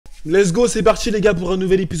Let's go, c'est parti les gars pour un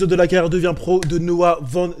nouvel épisode de la carrière Deviens Pro de Noah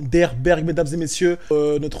van der Berg, mesdames et messieurs.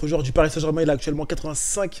 Notre joueur du Paris Saint-Germain, il a actuellement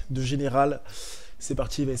 85 de général. C'est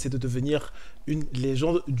parti, il va essayer de devenir une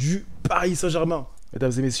légende du Paris Saint-Germain.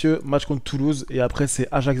 Mesdames et messieurs, match contre Toulouse et après c'est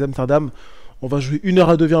Ajax Amsterdam. On va jouer 1 heure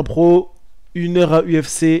à Deviens Pro, 1 heure à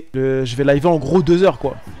UFC. Je vais live en gros 2 heures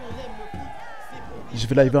quoi. Je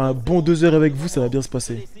vais live un bon 2 heures avec vous, ça va bien se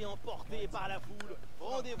passer.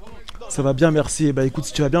 Ça va bien, merci. Bah écoute,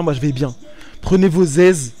 si tu vas bien, moi je vais bien. Prenez vos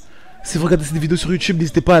aises. Si vous regardez cette vidéo sur YouTube,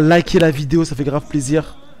 n'hésitez pas à liker la vidéo, ça fait grave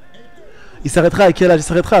plaisir. Il s'arrêtera à quel âge? Il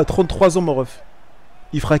s'arrêtera à 33 ans, mon ref.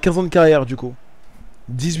 Il fera 15 ans de carrière, du coup.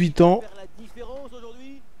 18 ans.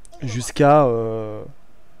 Jusqu'à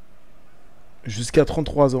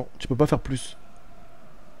 33 ans. Tu peux pas faire plus.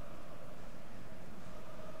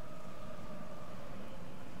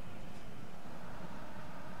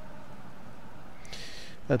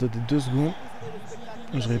 Attendez 2 secondes.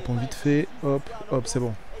 Je réponds vite fait. Hop, hop, c'est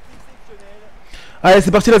bon. Allez, c'est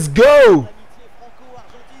parti, let's go!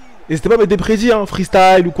 N'hésitez pas à mettre des prédits, hein,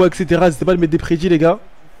 freestyle ou quoi, etc. N'hésitez pas à mettre des prédits, les gars.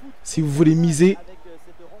 Si vous voulez miser.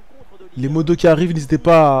 Les modos qui arrivent, n'hésitez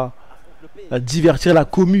pas à divertir la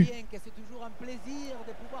commu.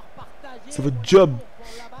 C'est votre job.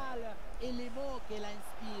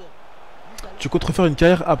 Tu comptes refaire une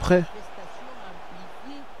carrière après?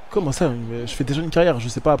 Comment ça? Je fais déjà une carrière, je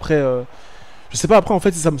sais pas après. Je sais pas après en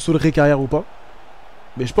fait si ça me saoulerait carrière ou pas.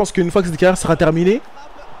 Mais je pense qu'une fois que cette carrière sera terminée,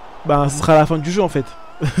 bah ce sera la fin du jeu en fait.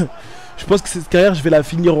 Je pense que cette carrière je vais la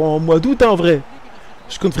finir en mois d'août hein, en vrai.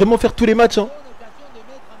 Je compte vraiment faire tous les matchs hein.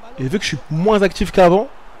 Et vu que je suis moins actif qu'avant,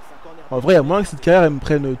 en vrai il y a moyen que cette carrière elle me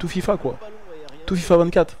prenne tout FIFA quoi. Tout FIFA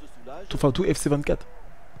 24. Enfin tout FC 24.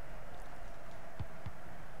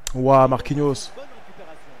 Waouh Marquinhos.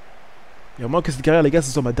 Il y a moins que cette carrière, les gars, ce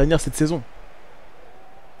soit ma dernière cette saison.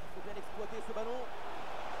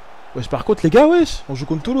 Wesh, par contre, les gars, wesh, on joue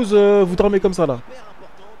contre Toulouse, vous dormez comme ça là.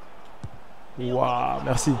 Waouh,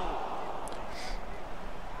 merci.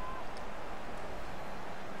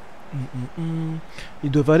 Ils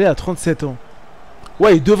doivent aller à 37 ans.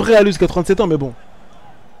 Ouais, ils devraient aller jusqu'à 37 ans, mais bon.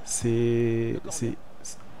 C'est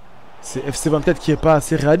FC 24 qui est pas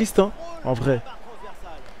assez réaliste, hein, en vrai.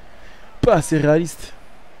 Pas assez réaliste.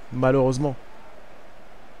 Malheureusement.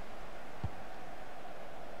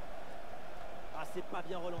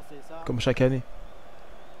 Comme chaque année.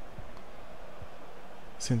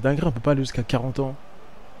 C'est une dinguerie, on peut pas aller jusqu'à 40 ans.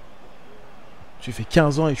 Tu fais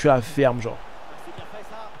 15 ans et tu es à la ferme, genre.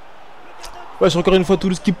 Ouais, c'est encore une fois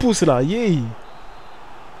Toulouse qui pousse là. Yeah.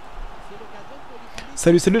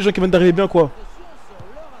 Salut, salut les gens qui viennent d'arriver bien quoi.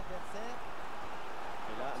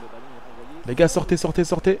 Les gars, sortez, sortez,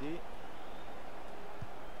 sortez.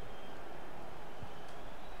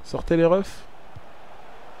 Sortez les refs.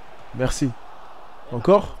 Merci.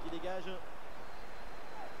 Encore.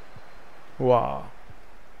 Waouh.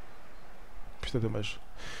 Putain, dommage.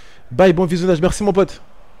 Bye, bon visionnage. Merci, mon pote.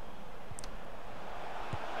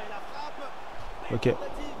 Ok.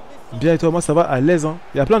 Bien, et toi, moi, ça va à l'aise. Hein.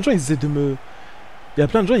 Il y a plein de gens, ils essaient de me... Il y a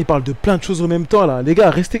plein de gens, ils parlent de plein de choses en même temps, là. Les gars,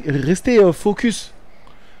 restez focus.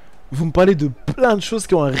 Vous me parlez de plein de choses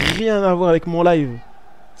qui ont rien à voir avec mon live.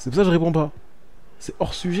 C'est pour ça que je réponds pas. C'est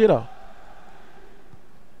hors sujet là.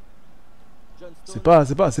 C'est pas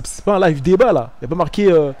un live débat là. Il n'y a pas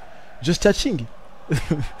marqué just chatting. Je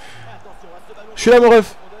suis là mon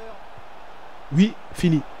ref. Oui,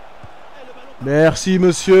 fini. Merci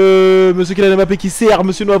monsieur. Monsieur Kylian Mbappé qui sert.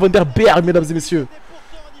 Monsieur Noah van der Berg, mesdames et messieurs.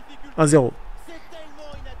 1-0.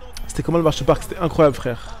 C'était comment le match au parc? C'était incroyable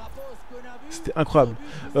frère. C'était incroyable.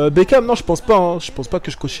 Beckham, non je pense pas. Hein. Je pense pas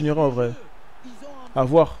que je continuerai en vrai. À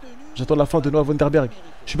voir. J'attends la fin de Noah van der Berg.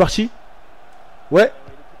 Je suis parti. Ouais.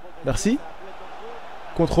 Merci.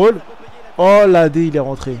 Contrôle. Oh, l'AD, il est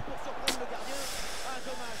rentré.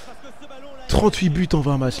 38 buts en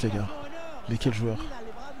 20 matchs, les gars. Mais quel joueur.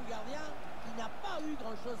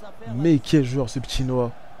 Mais quel joueur, ce petit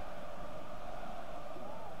Noah.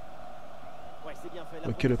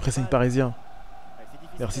 Ok, le pressing parisien.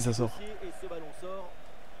 Merci, ça sort.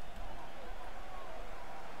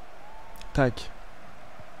 Tac.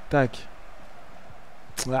 Tac.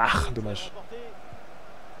 Ah, dommage.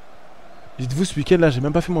 Dites-vous, ce week-end là, j'ai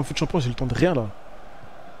même pas fait mon foot champion, j'ai le temps de rien là.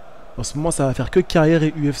 En ce moment, ça va faire que carrière et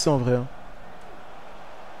UFC en vrai. Hein.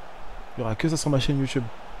 Il y aura que ça sur ma chaîne YouTube.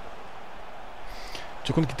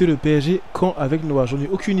 Tu comptes quitter le PSG quand avec Noah? J'en ai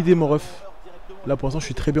aucune idée, mon ref. Là, pour l'instant, je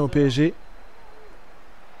suis très bien au PSG.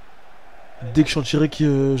 Dès que je sentirai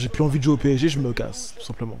que j'ai plus envie de jouer au PSG, je me casse, tout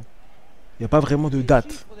simplement. Il n'y a pas vraiment de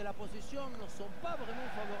date.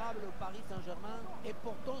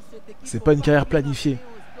 C'est pas une carrière planifiée.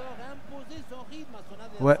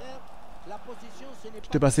 Ouais.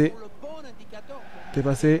 T'es passé. T'es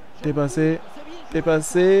passé. T'es passé. T'es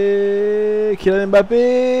passé. Kylian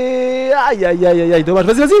Mbappé. Aïe, aïe, aïe, aïe, aïe. Dommage.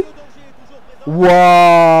 Vas-y, vas-y.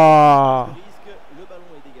 Waouh.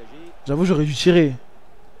 J'avoue, j'aurais dû tirer.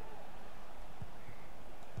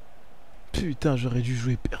 Putain, j'aurais dû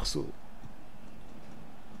jouer perso.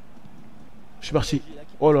 Je suis parti.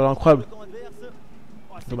 Oh là là, incroyable.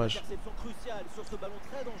 Dommage.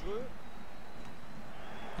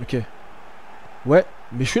 Ok. Ouais,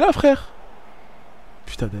 mais je suis là, frère.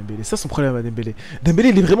 Putain, Dembélé, ça son problème à Dembélé. Dembélé,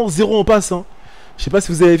 il est vraiment zéro en passe. Hein. Je sais pas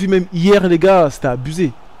si vous avez vu, même hier, les gars, c'était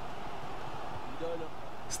abusé.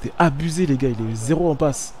 C'était abusé, les gars. Il est zéro en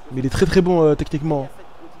passe. Mais il est très très bon techniquement.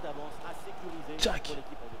 Tchac.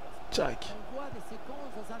 Tchac.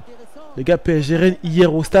 Les gars, PSG Rennes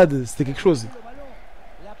hier au stade, c'était quelque chose.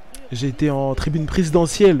 J'ai été en tribune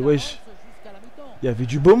présidentielle, wesh. Il y avait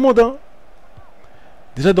du beau monde, hein.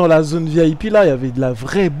 Déjà dans la zone VIP, là, il y avait de la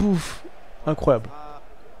vraie bouffe. Incroyable.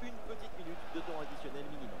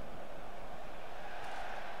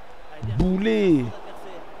 Boulet.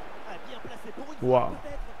 Waouh.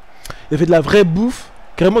 Il y avait de la vraie bouffe.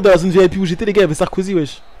 Carrément dans la zone VIP où j'étais, les gars, il y avait Sarkozy,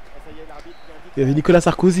 wesh. Il y avait Nicolas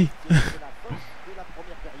Sarkozy.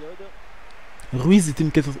 Ruiz était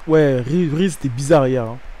une catastrophe. Ouais, Ruiz c'était bizarre hier.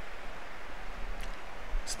 Hein.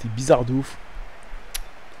 C'était bizarre de ouf.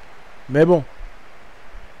 Mais bon.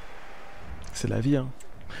 C'est la vie. Hein.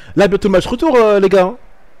 Là, bientôt le match retour, les gars. Hein.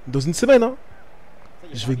 Dans une semaine. Hein.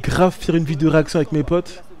 Je vais grave faire une vidéo de réaction avec mes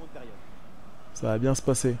potes. Ça va bien se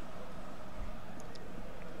passer.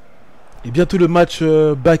 Et bientôt le match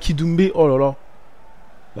Baki Doumbé. Oh là là.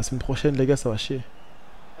 La semaine prochaine, les gars, ça va chier.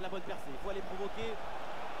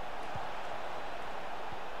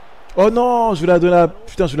 Oh non, je vais la donner à...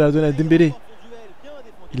 Putain, je vais la donner à Dembélé.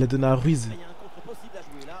 Il l'a donné à Ruiz.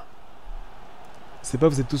 C'est pas,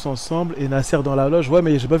 vous êtes tous ensemble et Nasser dans la loge. Ouais,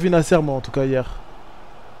 mais j'ai pas vu Nasser, moi, en tout cas, hier.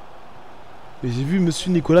 Mais j'ai vu monsieur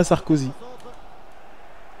Nicolas Sarkozy.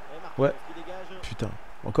 Ouais. Putain,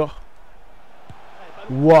 encore.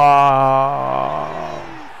 Waouh.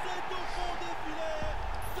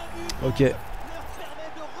 Ok.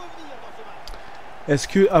 Est-ce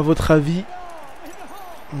que, à votre avis...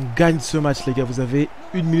 on gagne ce match, les gars. Vous avez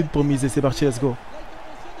 1 minute pour miser. C'est parti, let's go.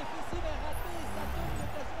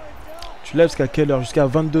 Tu lèves jusqu'à quelle heure? Jusqu'à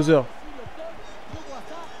 22 h.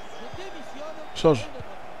 Change.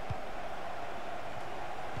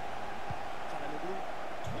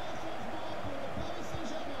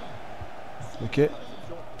 Ok.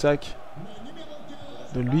 Tac.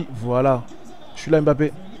 Donne-lui. Voilà. Je suis là,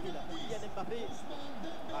 Mbappé.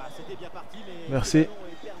 Merci.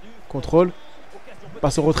 Contrôle.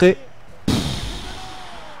 Passe au retrait.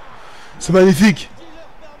 C'est magnifique.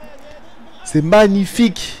 C'est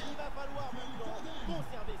magnifique.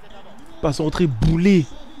 Passe au retrait, boulet.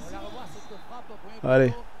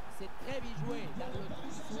 Allez.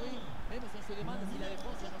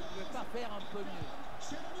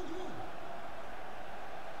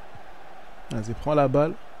 Vas-y, prends la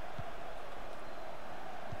balle.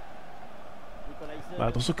 Bah,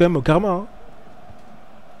 attention quand même au karma. Hein.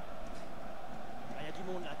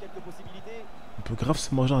 On peut grave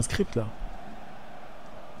se manger un script là.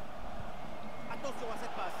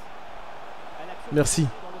 Merci.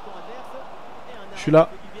 Je suis là.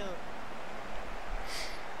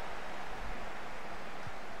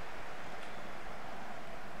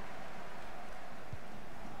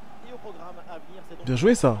 Bien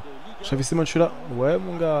joué ça. J'avais ces matchs là. Ouais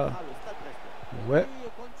mon gars. Ouais.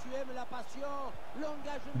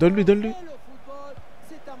 Donne-lui, donne-lui.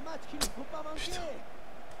 Putain.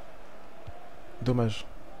 Dommage.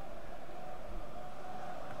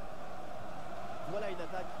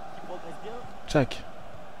 Tchac.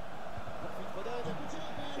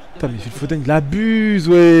 Putain mais Phil Foden il abuse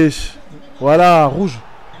wesh. Voilà, rouge.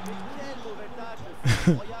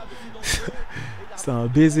 C'est un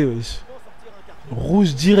baiser wesh.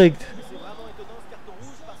 Rouge direct.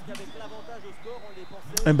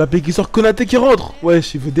 Mbappé qui sort, Konaté qui rentre.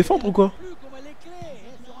 Wesh, il veut défendre ou quoi?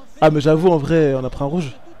 Ah mais j'avoue en vrai on a pris un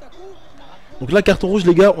rouge. Donc là carton rouge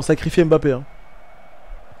les gars, on sacrifie Mbappé hein.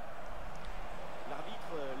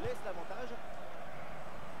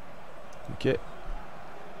 Ok.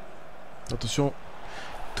 Attention.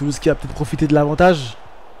 Toulouse qui a peut-être profité de l'avantage.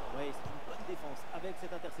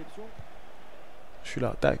 Je suis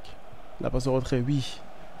là, tac. La passe au retrait, oui.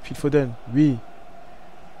 Phil Foden, oui.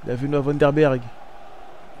 Il a vu Noah Van Der Berg.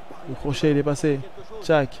 Le crochet il est passé.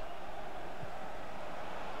 Tac.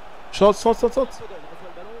 Chante.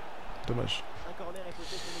 Dommage.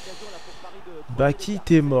 Baki,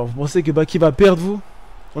 t'es mort. Vous pensez que Baki va perdre vous?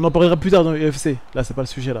 On en parlera plus tard dans l'UFC. Là, c'est pas le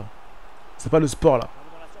sujet là. C'est pas le sport là.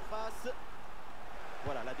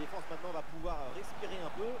 Voilà, la défense maintenant va pouvoir respirer un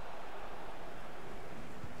peu.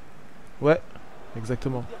 Ouais,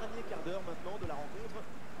 exactement. Dernier quart d'heure maintenant de la rencontre.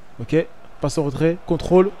 Ok, passe au retrait,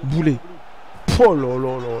 contrôle, boulet. Oh là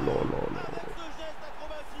là là là là là.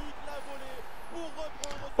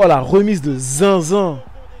 Oh la remise de zinzin.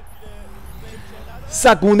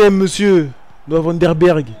 Ça qu'on aime, monsieur. Noah Van Der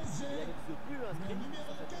Berg.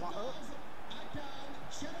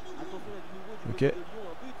 Ok.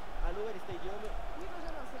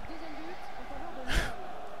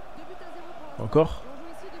 Encore.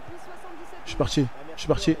 Je suis parti. Je suis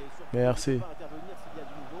parti. Merci.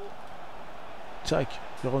 Tchac.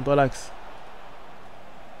 Je rentre dans l'axe.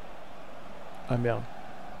 Ah merde.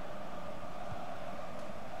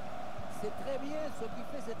 C'est très bien ce qui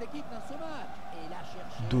fait cette équipe dans ce match. Et il a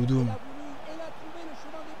cherché, Doudoum. il a voulu, il a trouvé le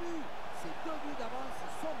chemin des buts. Ces 2 buts d'avance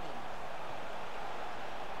sont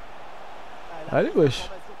bien. Allez, wesh.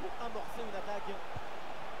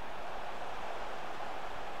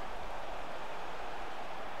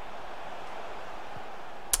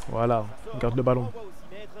 Voilà, on garde le ballon.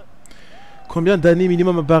 Combien d'années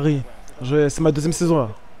minimum à Paris? C'est ma deuxième saison là.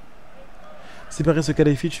 Si Paris se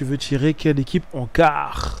qualifie, tu veux tirer quelle équipe en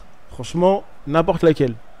quart? Franchement, n'importe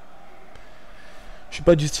laquelle. Je suis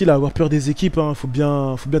pas du style à avoir peur des équipes, hein. Faut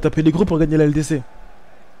bien taper les groupes pour gagner la LDC.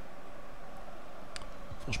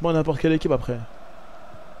 Franchement, n'importe quelle équipe après.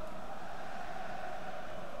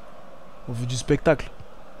 On veut du spectacle.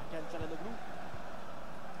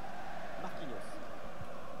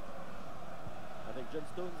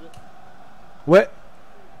 Ouais.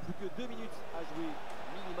 Plus que 2 minutes à jouer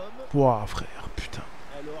minimum. Ouah, frère, putain.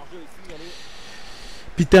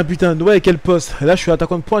 Putain, ouais, quel poste. Et là, je suis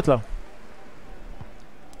attaquant de pointe, là.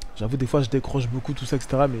 J'avoue, des fois, je décroche beaucoup, tout ça,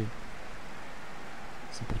 etc. Mais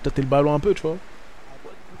c'est pour tâter le ballon un peu, tu vois.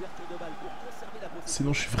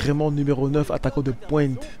 Sinon, je suis vraiment numéro 9, attaquant de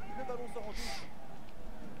pointe.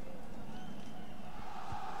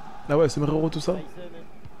 Ah ouais, c'est Merero, tout ça.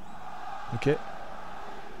 Ok.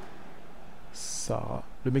 Sarah.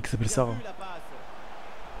 Le mec qui s'appelle Sarah.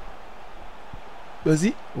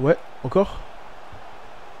 Vas-y. Ouais, encore.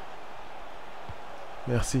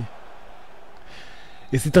 Merci.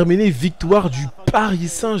 Et c'est terminé. Victoire du Paris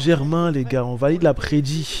Saint-Germain, les gars. On valide la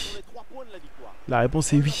prédit. La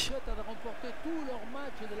réponse est oui.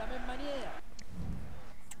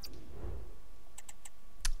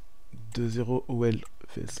 2-0 OL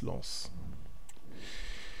vs Lens.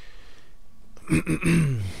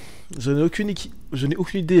 Je n'ai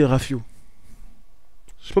aucune idée, Rafio.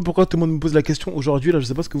 Je sais pas pourquoi tout le monde me pose la question aujourd'hui, là, je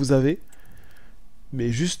sais pas ce que vous avez. Mais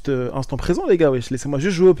juste instant présent, les gars, wesh. Laissez-moi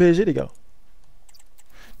juste jouer au PSG, les gars.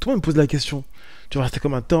 Tout le monde me pose la question. Tu vas rester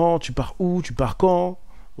comme un temps, tu pars où, tu pars quand?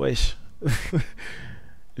 Wesh.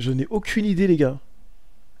 Je n'ai aucune idée, les gars.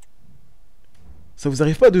 Ça vous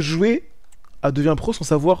arrive pas de jouer à Deviens Pro sans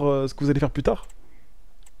savoir ce que vous allez faire plus tard?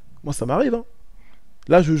 Moi, ça m'arrive, hein.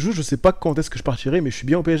 Là, je joue, je sais pas quand est-ce que je partirai, mais je suis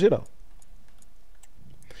bien au PSG, là.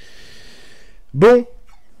 Bon.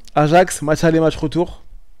 Ajax, match aller, match retour.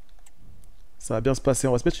 Ça va bien se passer.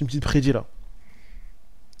 On va se mettre une petite prédit, là.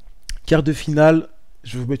 Quart de finale.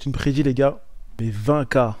 Je vais vous mettre une prédit, les gars. Mais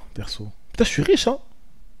 20K, perso. Putain, je suis riche, hein.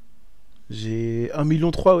 J'ai 1,3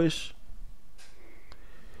 million, wesh.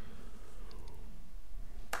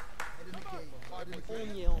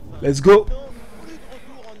 Let's go.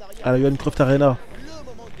 À la Johan Croft Arena.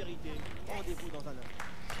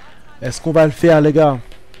 Est-ce qu'on va le faire, les gars?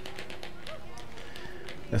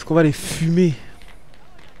 Est-ce qu'on va les fumer?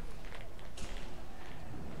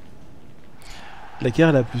 La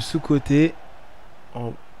carte la plus sous-cotée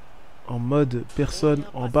en mode personne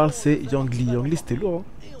en parle, c'est Yangli. Yangli, c'était lourd,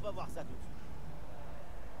 hein.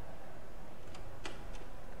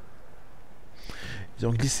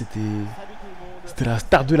 Yangli, c'était la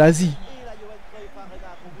star de l'Asie.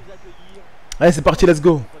 Allez, c'est parti, let's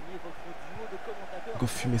go. Go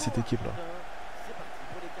fumer cette équipe là.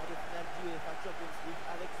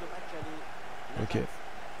 Ok.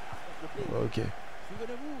 Ok.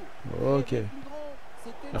 Ok.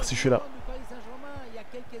 Merci, je suis là.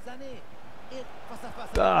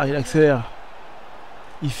 Ah, il accélère.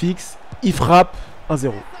 Il fixe. Il frappe.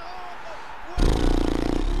 1-0.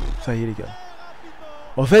 Ça y est, les gars.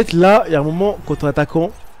 En fait, là, il y a un moment, quand tu es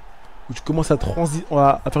attaquant, où tu commences à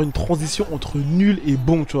faire une transition entre nul et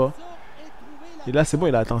bon, tu vois. Et là, c'est bon,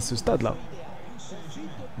 il a atteint ce stade-là.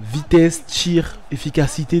 Vitesse, tir,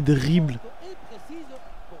 efficacité, dribble.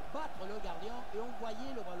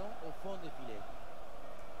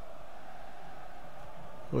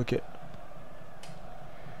 Ok.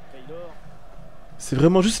 C'est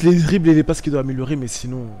vraiment juste les dribbles et les passes qui doivent améliorer, mais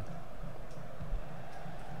sinon...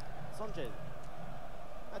 Sanchez.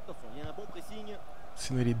 Attention, il y a un bon pressing.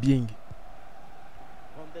 Sinon il est bien.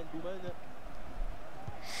 Vandenboomen.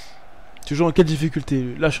 Tu joues en quelle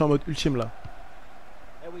difficulté? Là je suis en mode ultime là.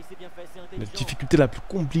 Eh oui, c'est bien fait, c'est La intelligent. difficulté la plus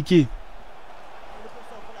compliquée. Le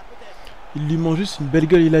concentre là, peut-être. Il lui manque juste une belle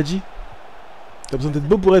gueule, il a dit. T'as besoin d'être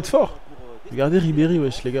beau pour être fort. Pour, Regardez Ribéry,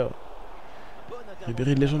 wesh les gars. bonne intervention.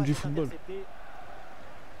 Ribéry, légende du football. Intercepté.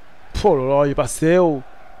 Oh là là, il est passé oh.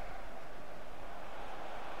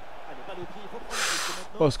 Allez, pas de pied, il faut prendre le risque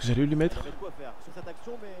maintenant. Oh, ce que j'allais lui Il mettre. avait de quoi faire sur cette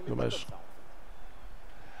action, mais Dommage. pas comme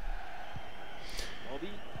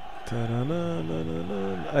ça.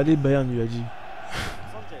 Ta-da-na-na-na-na. Allez Bayern, il a dit.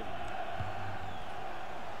 Sanchez.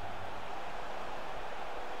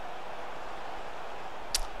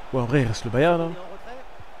 Bon, en vrai, il reste le Bayern là. Il est en retrait.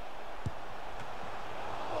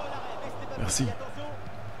 Oh, l'arrêt, mais c'était pas Merci. facile, attention.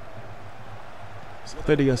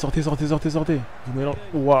 Sortez les gars, sortez, sortez, sortez, sortez. Vous mélangez.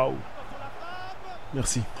 Waouh. Attention la frappe.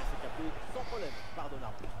 Merci. C'est capté sans problème par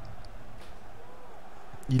Donnarumma.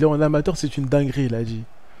 Il est en amateur, c'est une dinguerie, il a dit.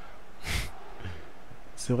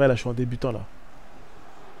 C'est vrai, là, je suis en débutant là.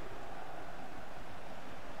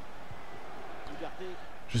 Liberté.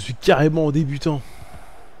 Je suis carrément en débutant.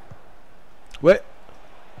 Ouais.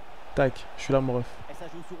 Tac, je suis là, mon ref. Et ça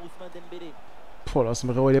joue sur Ousmane Dembélé. Oh là, ce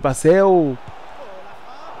frérot, il est passé oh. Oh, la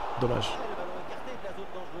frappe. Dommage. Et le ballon écarté de la zone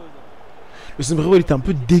dangereuse. Le sombrero, il était un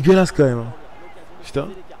peu dégueulasse quand même. Hein. L'occasion de Putain.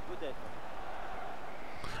 poser l'écart, peut-être.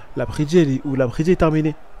 La prédie, elle est... Ou la prédie est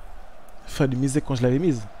terminée. Fallait miser quand je l'avais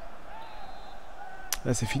mise.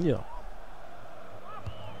 Là, c'est fini là.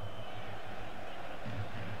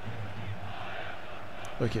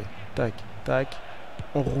 Ok, tac, tac.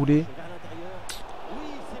 Enroulé. Vers l'intérieur.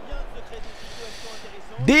 Oui, c'est bien de se créer des situations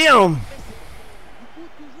intéressantes. Damn! Du coup,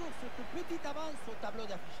 toujours cette petite avance au tableau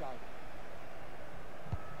d'affichage.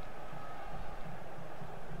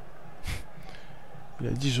 Il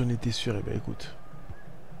a dit j'en étais sûr. Et ben écoute.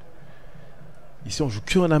 Ici, on joue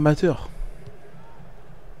que en amateur.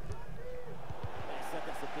 C'est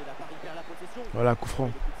intercepté, la Paris perd la possession. Voilà, coup franc.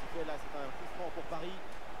 Le coup de sifflet, là, c'est un coup franc pour Paris.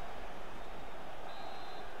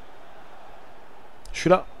 Je suis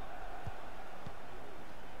là.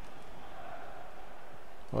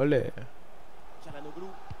 Olé. Çalhanoğlu.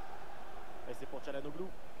 Et c'est pour Çalhanoğlu.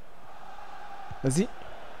 Vas-y.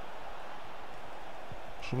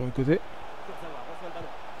 Je remonte de côté. Kurzawa reçoit le ballon.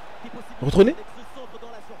 Qui possible Retournez. avec ce centre dans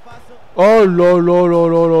la surface. Oh là là là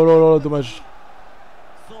là là là là, dommage.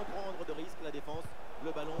 Sans prendre de risque, la défense.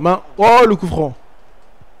 Le ballon. Main. Oh, le coup franc.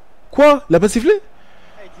 Quoi? Il a pas sifflé?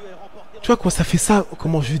 Et duel remporté. Tu vois quoi ça fait ça?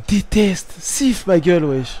 Comment je déteste. Siffle ma gueule,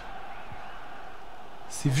 wesh.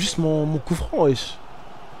 C'est juste mon coup franc, wesh.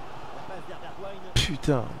 La passe vers Bergwijn.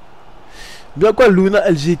 Putain. Bien quoi, Luna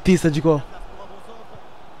LGT, ça dit quoi? La place pour un bon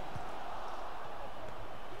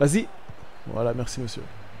centre. Vas-y. Voilà, merci monsieur.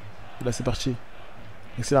 Là, c'est parti.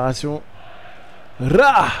 Accélération.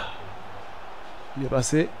 Ra! Il est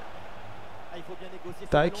passé. Ah, il faut bien négocier ce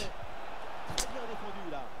Tac. ballon. C'est bien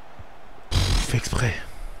défendu, là. Fait exprès.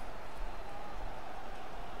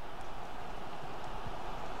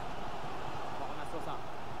 Borna Sosa.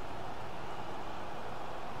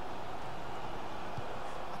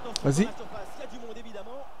 Attention Vas-y. dans la surface, il y a du monde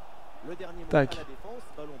évidemment. Le dernier mot Tac. à la défense,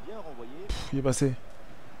 ballon bien renvoyé. Il est passé.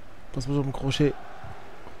 Passe pas sur mon crochet.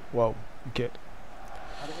 Waouh. Ok. Ballon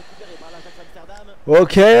récupéré par l'Ajax Amsterdam.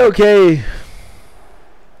 Ok, ok.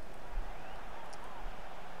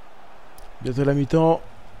 Bientôt la mi-temps.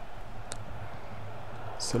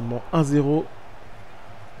 Seulement 1-0.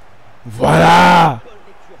 Voilà! Bonne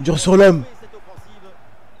lecture. Dur sur l'homme. Cette offensive.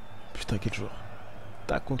 Putain, quel joueur.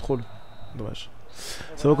 Tac, contrôle. Dommage.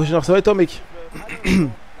 Ça va continuer, ça va et toi, mec? La faute des 45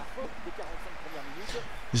 premières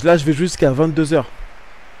minutes. Là, je vais jusqu'à 22h.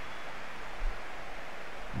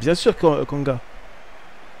 Bien sûr, Kanga.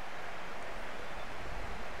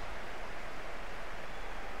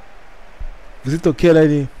 Vous êtes en quelle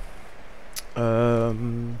année?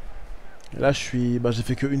 Là, je suis... Bah, j'ai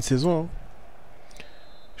fait que une saison. Hein.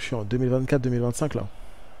 Je suis en 2024-2025, là.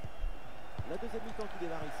 La deuxième mi-temps qui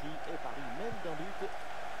démarre ici et Paris mène d'un but.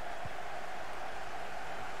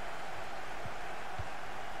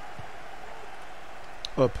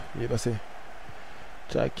 Hop, il est passé.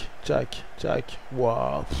 Tchac, tchac, tchac.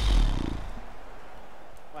 Waouh.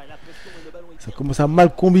 Ouais, la pression et le ballon est Ça commence à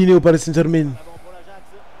mal combiner au Paris Saint-Germain. avant pour l'Ajax.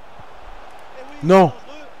 Et oui, Non. dangereux.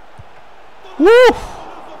 Wouh! Le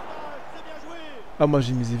sauvetage, c'est bien joué. Ah, moi,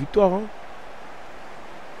 j'ai misé victoire. Hein.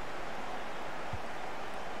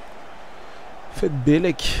 Faites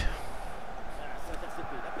Bélec. C'est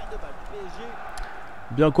intercepté. La perte de balle du PSG.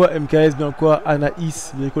 Bien quoi, MKS, bien quoi,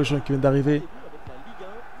 Anaïs, bien quoi les gens qui viennent d'arriver. Avec la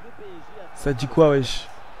Ça dit quoi, wesh? Et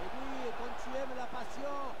oui, quand tu aimes la passion,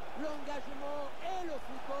 l'engagement et le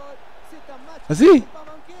football, c'est un match Vas-y. qui ne peut pas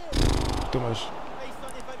manquer. Dommage. Et il s'en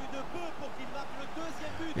est fallu de peu pour qu'il marque le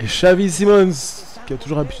deuxième but. Et Xavi Simons, qui a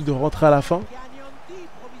toujours l'habitude de rentrer à la fin. Qui anéantit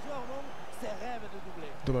provisoirement ses rêves de doubler.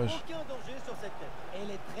 Dommage. Aucun danger sur cette tête. Elle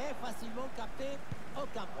est très facilement captée,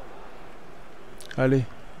 aucun problème. Allez.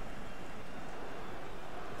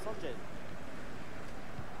 Sanchez.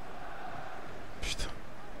 Putain.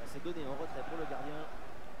 C'est donné en retrait pour le gardien.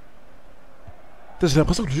 Putain, j'ai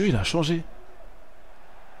l'impression que le jeu il a changé.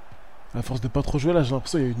 À force de pas trop jouer là, j'ai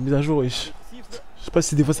l'impression qu'il y a eu une mise à jour, wesh. Siffle. Je sais pas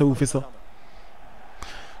si des fois ça vous fait ça.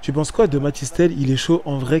 Tu penses quoi de Matistel? Il est chaud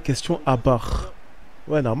en vrai, question à part.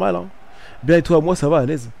 Ouais, normal, hein. Bien et toi, moi ça va, à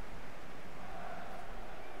l'aise.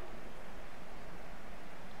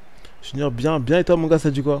 Junior, bien, bien et toi, mon gars,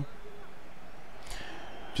 ça dit quoi?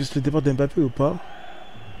 Juste le départ d'Mbappé ou pas?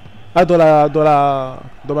 Ah, dans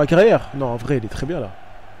ma carrière? Non, en vrai, il est très bien là.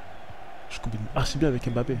 Je combine archi bien avec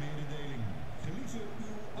Mbappé. Nous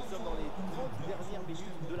sommes dans les 30 dernières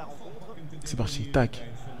minutes de la rencontre. C'est parti, tac,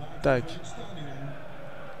 tac.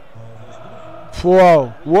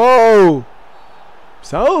 Wow, wow.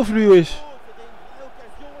 C'est un ouf lui, wesh. C'était une vraie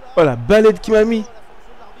occasion là. Oh la balade qu'il m'a mis. La sanction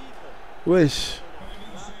de l'arbitre. Wesh.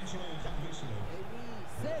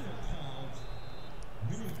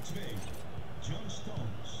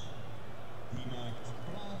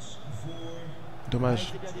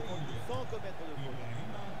 Dommage. C'est bien défendu sans commettre de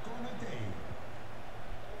faute.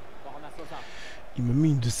 Borna Sosa. Il m'a mis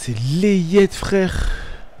une de ses layettes, frère.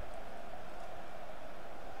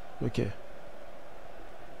 Ok.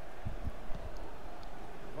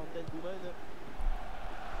 Van den Boomen.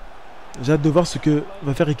 J'ai hâte de voir ce que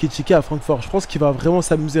va faire Ekitike à Francfort. Je pense qu'il va vraiment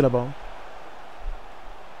s'amuser là-bas. Hein.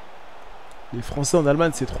 Les Français en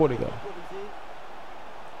Allemagne, c'est trop, les gars. Corrigé.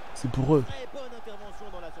 C'est pour eux. Très bonne intervention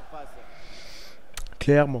dans la surface.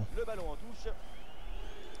 Clairement. Le ballon en touche.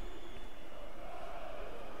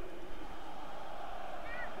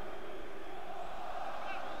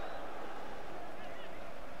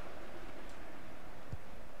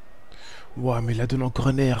 Ouah, mais il la donne en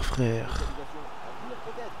corner, frère. Égalisation à venir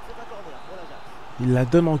peut-être. C'est un corner pour l'Ajax. Il la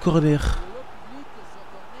donne en corner. Pour le public, ce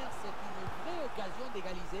corner, c'est une vraie occasion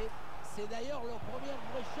d'égaliser. C'est d'ailleurs leur première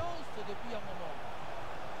vraie chance depuis un moment.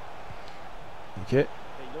 Ok. Taylor.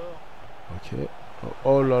 Ok. Oh,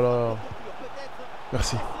 oh là là. Peut-être.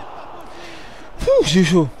 Merci. C'est pas possible. Fouh, j'ai eu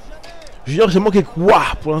chaud. Junior, j'ai manqué.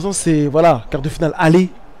 Ouah, pour l'instant, c'est. Voilà, quart de finale. Allez.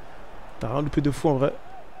 T'as rien loupé de fou en vrai.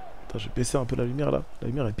 Attends, je vais baisser un peu la lumière là. La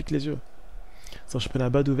lumière, elle pique les yeux. C'est un championnat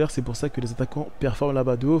bas ouvert, c'est pour ça que les attaquants performent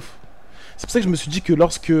là-bas de ouf. C'est pour ça que je me suis dit que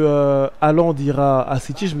lorsque Haaland ira à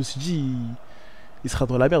City, je me suis dit il sera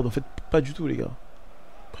dans la merde. En fait, pas du tout, les gars.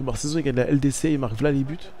 Première saison, il gagne la LDC, il marque là les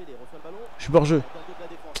buts. Dembélé reçoit le ballon. Je suis hors jeu. Dans toute la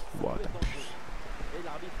défense. Ouah, Ça peut t'as être dangereux. Et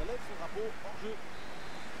l'arbitre lève son drapeau hors jeu.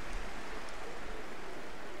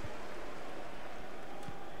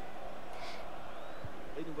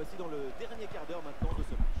 Et nous voici dans le dernier quart d'heure maintenant de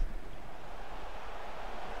ce match.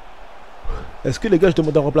 Est-ce que les gars, je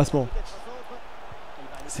demande un remplacement? Peut-être un centre. Il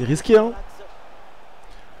va aller C'est risqué, hein. dans l'axe.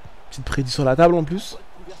 Petite prédit sur la table en plus.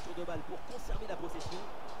 Bonne couverture de balle pour conserver la possession.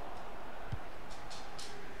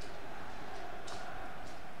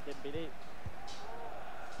 Dembélé.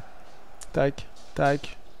 Tac,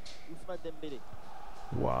 tac. Ousmane Dembélé.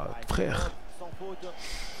 Ouah, Ouais, frère. sans faute.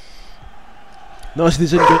 Non, j'ai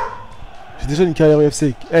déjà une carrière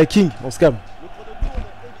UFC. Eh, King, on se calme. Le chrono tourne,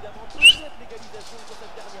 évidemment, peut-être l'égalisation sur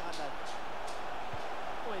cette dernière attaque.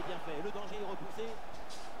 Oui, bien fait, le danger est repoussé.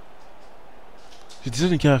 J'ai déjà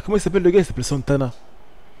une carrière. Comment il s'appelle le gars? Il s'appelle Santana.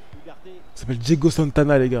 Ugarte, Il s'appelle Diego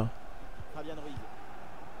Santana, les gars. Fabian Ruiz.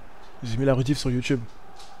 J'ai mis la rediff sur YouTube.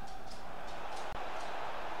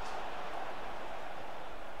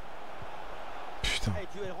 Putain. Et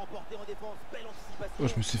duel remporté en défense, belle anticipation. Oh,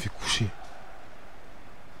 je me suis fait coucher.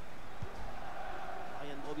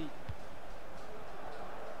 Ryan Broby.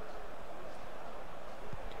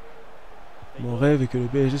 Mon rêve est que le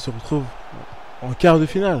PSG se retrouve en quart de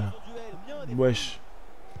finale. Son duel, bien défendu. Wesh.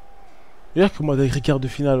 Regarde comment t'as écrit quart de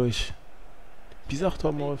finale, wesh. Bizarre,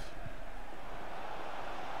 toi, mon ref.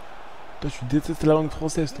 Toi, tu détestes la langue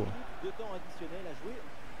française, toi. De temps additionnel à jouer.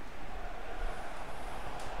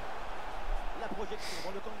 La projection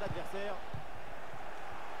dans le camp de l'adversaire.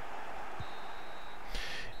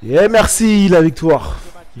 Et merci, la victoire.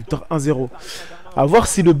 Victoire 1-0. A voir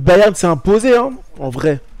si le Bayern s'est imposé, hein, en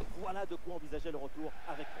vrai. Voilà de quoi envisager le retour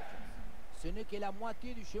avec confiance. Ce n'est que la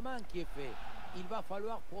moitié du chemin qui est fait. Il va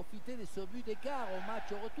falloir profiter de ce but d'écart au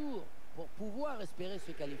match retour pour pouvoir espérer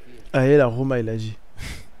se qualifier. Allez, la Roma, il a dit.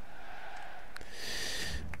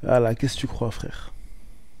 Ah là, qu'est-ce que tu crois, frère?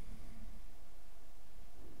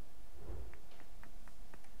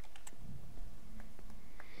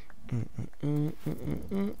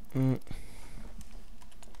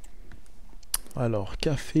 Alors,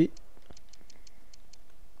 café.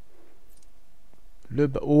 Le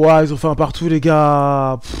bas. Ouah, ils ont fait un partout, les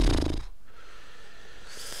gars. Pff.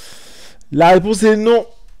 La réponse est non.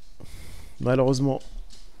 Malheureusement.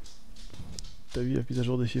 T'as vu la mise à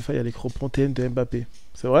jour de FIFA, il y a l'écran TN de Mbappé.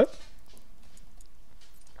 C'est vrai?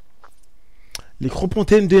 L'écran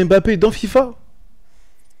TN de Mbappé dans FIFA?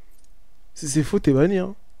 Si c'est faux, t'es banni,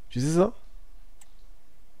 hein. Tu sais ça?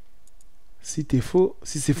 Si t'es faux,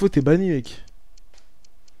 si c'est faux, t'es banni, mec.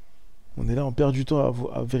 On est là, on perd du temps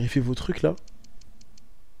à vérifier vos trucs, là.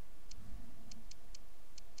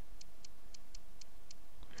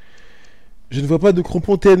 Je ne vois pas de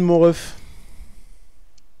crampon TN, mon ref.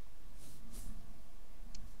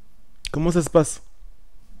 Comment ça se passe?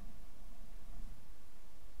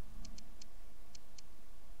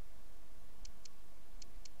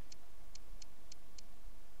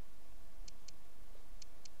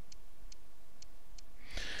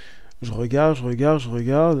 Je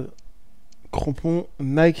regarde. Crampon,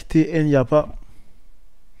 Nike TN, il n'y a pas.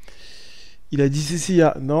 Il a dit si, il y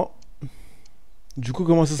a. Non. Du coup,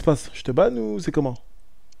 comment ça se passe? Je te banne ou c'est comment?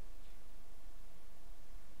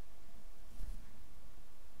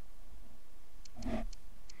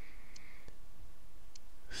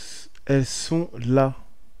 Elles sont là.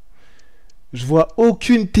 Je vois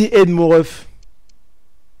aucune TN, mon ref.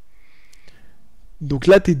 Donc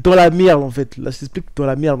là, t'es dans la merde, en fait. Là, je t'explique que t'es dans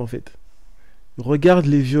la merde, en fait. Regarde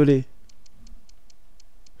les violets.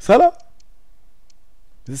 Ça, là?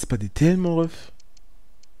 Ça, c'est pas des TN, mon ref.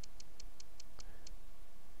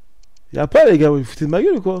 Y'a pas, les gars, vous foutez de ma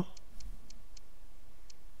gueule ou quoi?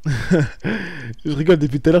 Je rigole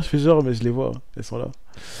depuis tout à l'heure, je fais genre, mais je les vois. Elles sont là.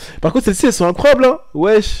 Par contre, celles-ci, elles sont incroyables, hein.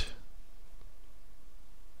 Wesh.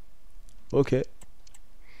 Ok.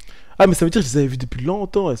 Ah, mais ça veut dire que je les avais vues depuis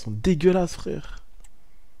longtemps. Elles sont dégueulasses, frère.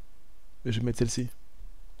 Mais je vais mettre celle-ci.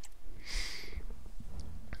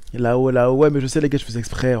 Là-haut, ouais, mais je sais, les gars, je faisais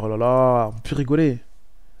exprès. Oh là là, on peut plus rigoler.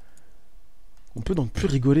 On peut donc plus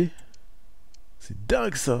rigoler. C'est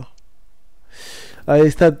dingue, ça.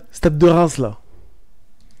 Allez, stade de Reims, là.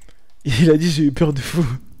 Il a dit, j'ai eu peur de fou.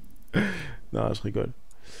 Non, je rigole.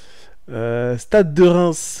 Stade de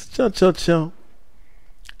Reims. Tiens.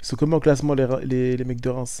 Ils sont comment au classement, les mecs de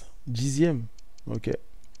Reims? 10e. Ok.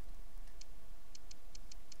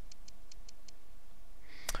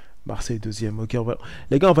 Marseille 2e. Ok,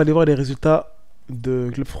 les gars, on va aller voir les résultats de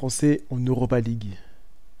club français en Europa League.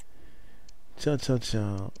 Tiens.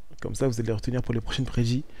 Comme ça, vous allez les retenir pour les prochaines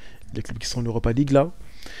prédits. Les clubs qui sont en Europa League, là.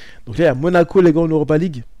 Donc là, il y a Monaco, les gars, en Europa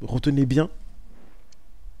League. Retenez bien.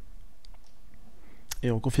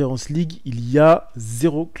 Et en Conference League, il y a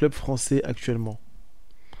 0 club français actuellement.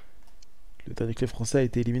 Le dernier club français a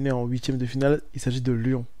été éliminé en 8e de finale. Il s'agit de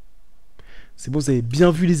Lyon. C'est bon, vous avez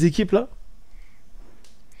bien vu les équipes, là?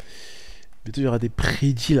 Bientôt, il y aura des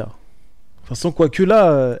prédits, là. Enfin, sans quoi que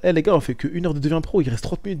là... les gars, on fait que 1 heure de Deviens Pro. Il reste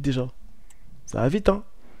 30 minutes, déjà. Ça va vite, hein.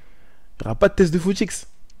 Il n'y aura pas de test de footix.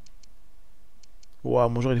 Ouah,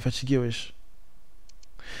 mon joueur, il est fatigué, wesh.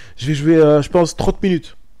 Je vais jouer, je pense, 30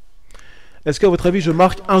 minutes. Est-ce qu'à votre avis, je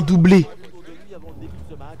marque un doublé?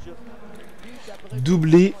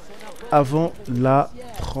 Doublé avant la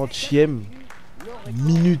 30e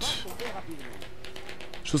minute.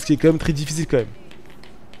 Chose qui est quand même très difficile, quand même.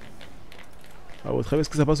 À votre avis, est-ce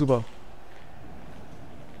que ça passe ou pas?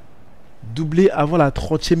 Doublé avant la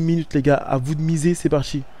 30e minute, les gars. À vous de miser, c'est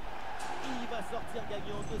parti.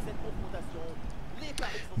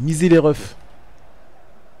 Misez les refs.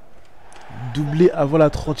 Doublé avant la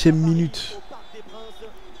 30e minute.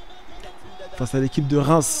 Face à l'équipe de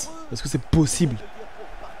Reims. Est-ce que c'est possible?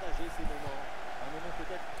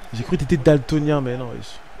 J'ai cru que t'étais daltonien, mais non.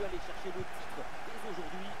 Wesh.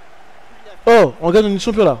 Oh, on gagne, on est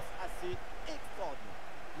champion là.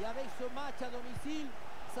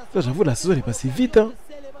 J'avoue, la saison elle est passée vite, hein.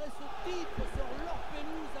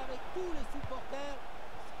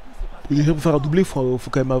 Et déjà pour faire un doublé, faut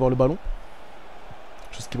quand même avoir le ballon.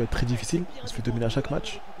 Chose qui va être très difficile. On se fait dominer à chaque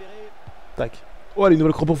match. Tac. Oh, les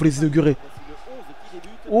nouvelles crampons, faut les inaugurer.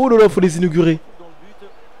 Oh là là, faut les inaugurer.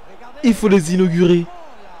 Il faut les inaugurer.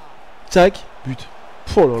 Tac. But.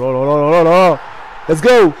 Oh là là là là là là. Let's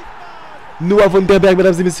go. Noah Van Der Berg,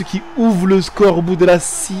 mesdames et messieurs, qui ouvre le score au bout de la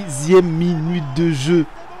 6e minute de jeu.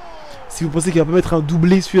 Si vous pensez qu'il va pas mettre un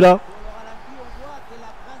doublé celui-là,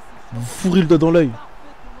 vous fourrez le doigt dans l'œil.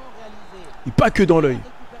 Et pas que dans l'œil.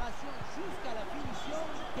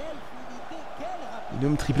 Il doit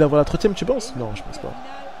me tripler avant la 30e, tu penses? Non, je pense pas.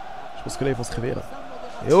 Je pense que là, ils vont se réveiller là.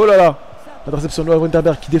 Et oh là là, interception de Noah Van Der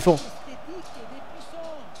Berg qui défend.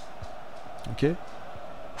 Ok.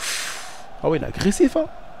 Ah ouais, il est agressif, hein.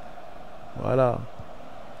 Voilà.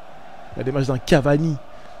 Il y a des matchs d'un Cavani,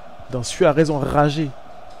 d'un Suarez enragé. Et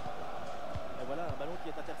voilà un ballon qui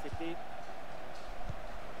est intercepté.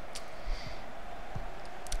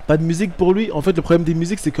 Pas de musique pour lui. En fait, le problème des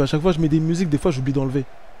musiques, c'est qu'à chaque fois je mets des musiques, des fois j'oublie d'enlever.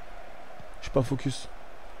 Je suis pas focus.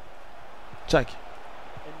 Tchac.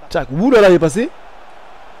 Tchac. Ouh là là, il est passé.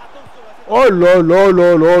 Oh là là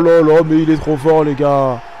là là là là, mais il est trop fort, les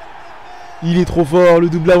gars. Il est trop fort. Le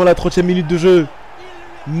double avant la 30e minute de jeu.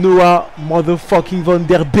 Noah motherfucking Van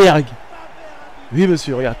Der Berg. Oui,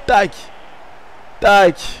 monsieur, regarde. Tac.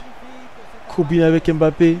 Tac. Combiné avec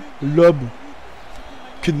Mbappé. Lob.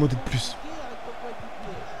 Que demander de plus?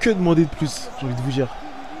 Que demander de plus? J'ai envie de vous dire.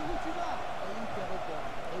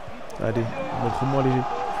 Allez, montre-moi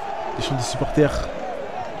les chants des supporters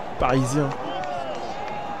parisiens.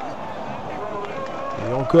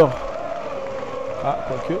 Et encore. Ah,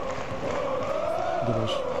 quoique.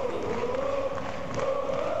 Dommage.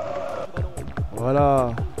 Voilà.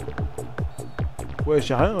 Ouais,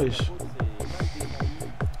 j'ai rien, wesh.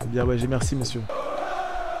 Bien, ouais, j'ai merci, monsieur.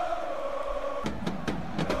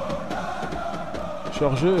 Je suis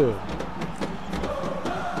hors jeu.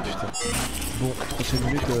 Putain. Bon, 30e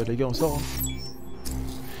minute, les gars, on sort. Hein.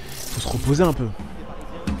 Faut se reposer un peu.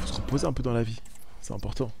 Faut se reposer un peu dans la vie. C'est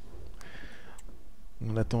important.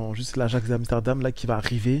 On attend juste l'Ajax d'Amsterdam là qui va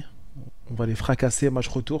arriver. On va les fracasser, match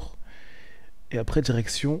retour. Et après,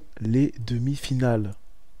 direction les demi-finales.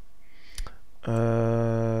 Ok.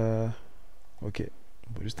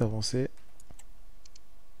 On va juste avancer.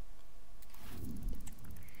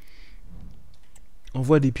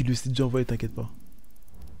 Envoie des piles, c'est déjà envoyé, t'inquiète pas.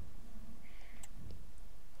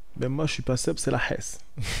 Même moi, je suis pas sub, c'est la Hesse.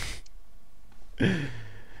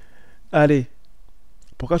 Allez.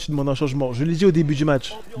 Pourquoi tu demandes un changement? Je l'ai dit au début du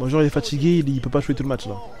match. Mon joueur est fatigué, il peut pas jouer tout le match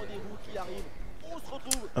là.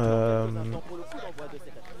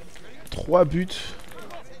 3 buts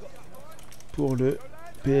pour le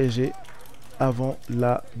PSG avant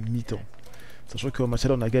la mi-temps. Sachant qu'au match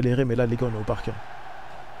là on a galéré, mais là les gars on est au parc. Hein.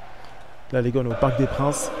 Là les gars on est au Parc des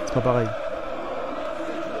Princes, c'est pas pareil.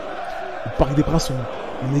 Au Parc des Princes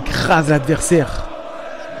on écrase l'adversaire.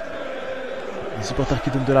 Les supporters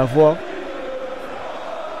qui donnent de la voix.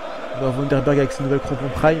 On va Van Der Berg avec ses nouvelles crampons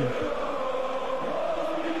Prime.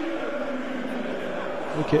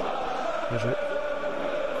 Ok, bien joué.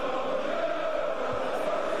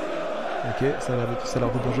 Ok, ça a l'air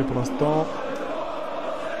de bien jouer pour l'instant.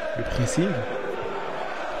 Le pressing.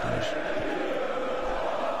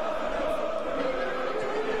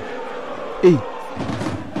 Et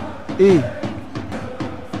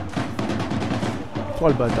oh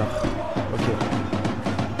le bâtard.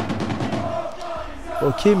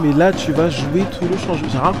 Ok, mais là tu vas jouer tout le changement.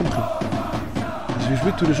 J'ai rien compris. Je vais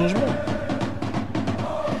jouer tout le changement.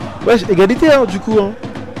 Ouais, égalité hein, du coup. Hein.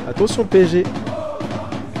 Attention PSG.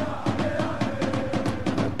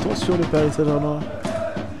 Attention le Paris Saint-Germain.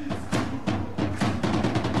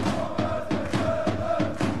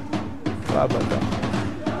 Ah bâtard.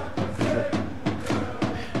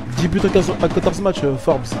 10 buts à 14 matchs,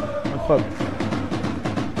 Forbes. Incroyable.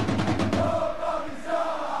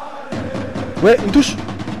 Ouais, une touche.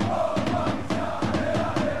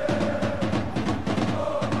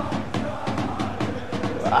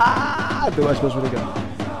 Ah, dommage, pas joué les gars.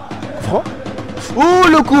 Coup franc. Oh,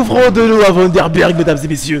 le coup franc de nous à Van Der Berg, mesdames et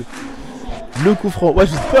messieurs. Le coup franc. Ouais,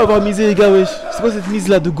 je peux avoir misé les gars, wesh. C'est quoi cette mise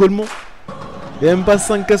là de Gaulmont? Il n'y a même pas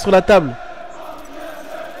 5K sur la table.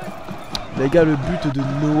 Les gars, le but de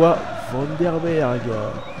Noah Van Der Berg.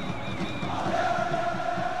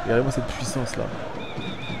 Regardez-moi cette puissance là.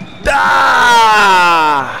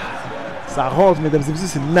 Ah, ça rentre, mesdames et messieurs,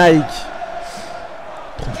 c'est Nike.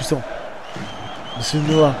 Trop puissant. Monsieur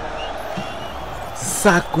Noah. C'est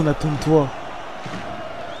ça qu'on attend de toi.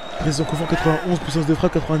 Précision confort 91, puissance de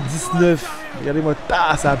frappe 99. Regardez-moi,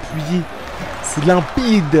 ça a appuyé. C'est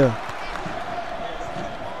limpide.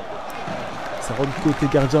 Ça rentre côté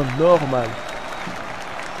gardien normal.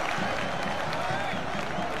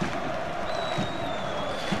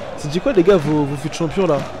 C'est dit quoi les gars vos foot champions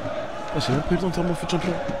là? Ah, j'ai même pas eu le temps de faire mon foot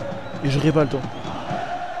champion. Et j'aurai pas le temps.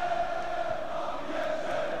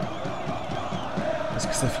 Est-ce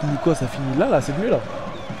que ça finit quoi? Ça finit là, c'est mieux là.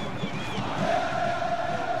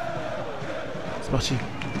 C'est parti.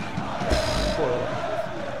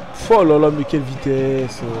 Oh là là, mais quelle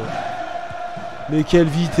vitesse. Mais quelle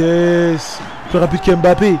vitesse. Plus rapide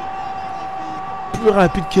qu'Mbappé. Plus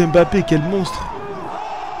rapide qu'Mbappé, quel monstre.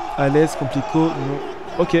 À l'aise, compliqué. Non.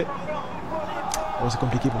 Ok. Oh, c'est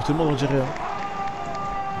compliqué pour tout le monde, on dirait. Hein.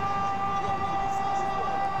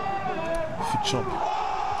 Fut champ.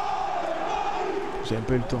 J'ai un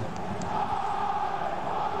peu eu le temps.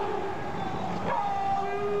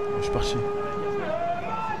 suis parti.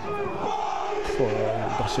 Oh, il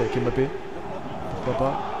est parti avec Mbappé. Pourquoi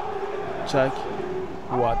pas. Tchac.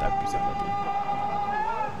 Ouah, t'as abusé Mbappé.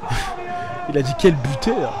 Il a dit quel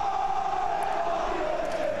buteur.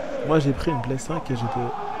 Moi j'ai pris une Play 5 et je peux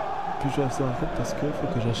plus jouer à ça en fait parce que faut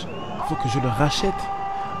que je le rachète.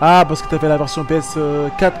 Ah, parce que t'avais la version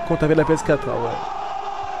PS4 quand t'avais la PS4. Ah ouais.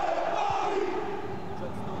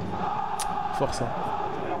 Force hein.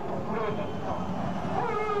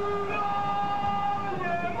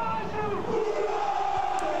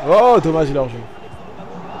 Oh, dommage, il a rejoué.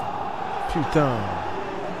 Putain.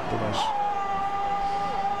 Dommage.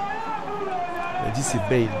 Il a dit c'est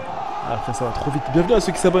Bale. Après ça va trop vite. Bienvenue à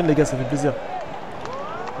ceux qui s'abonnent les gars, ça fait plaisir.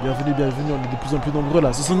 Bienvenue, bienvenue, on est de plus en plus nombreux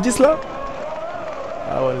là. 70 là?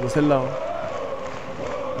 Ah ouais, on est dans celle-là. Hein.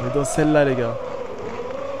 On est dans celle-là les gars.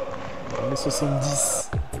 On est 70.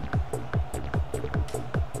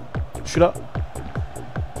 Je suis là.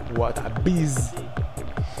 What a bise.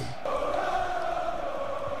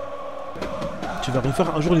 Tu vas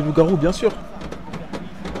refaire un jour les loups-garous, bien sûr.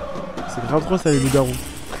 C'est grave trop ça les loups-garous.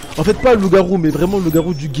 En fait pas le loup-garou mais vraiment le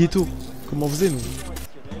loup-garou du ghetto. Comment on faisait nous?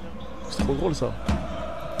 C'est trop drôle ça.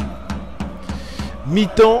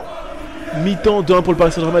 Mi-temps. Mi-temps 2-1 pour le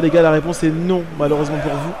Paris Saint-Germain les gars, la réponse est non malheureusement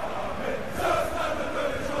pour vous.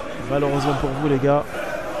 Malheureusement pour vous les gars,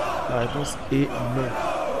 la réponse est non.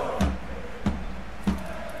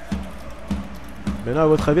 Maintenant à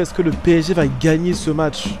votre avis, est-ce que le PSG va gagner ce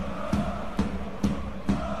match?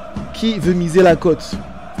 Qui veut miser la cote?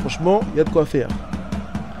 Franchement, il y a de quoi faire.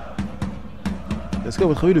 Est-ce qu'à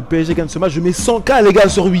votre avis, le PSG gagne ce match? Je mets 100K les gars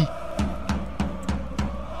sur lui.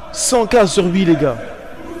 100K sur lui les gars.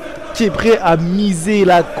 Qui est prêt à miser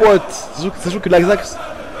la cote? Sachant que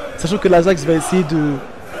l'Ajax va essayer de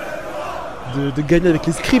gagner avec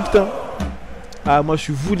les scripts. Hein. Ah, moi je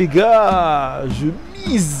suis vous les gars. Je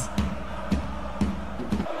mise.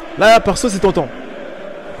 Là, perso, c'est tentant.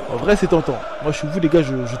 En vrai, c'est tentant. Moi je suis vous les gars,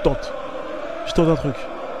 je tente. Je tente un truc.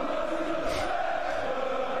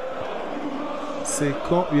 C'est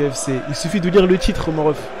quand UFC? Il suffit de lire le titre, mon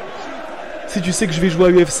ref. Si tu sais que je vais jouer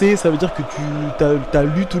à UFC, ça veut dire que tu as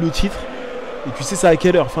lu tout le titre. Et tu sais ça à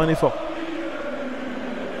quelle heure. Fais un effort.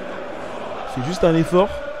 Fais juste un effort.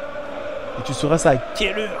 Et tu sauras ça à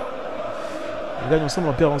quelle heure. On gagne ensemble,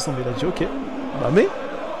 on perd ensemble. Il a dit ok. Bah mais...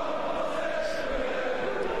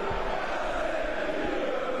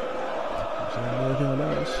 J'aimerais rien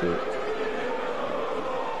lâcher.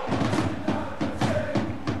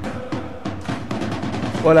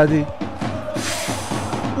 Oh la dé.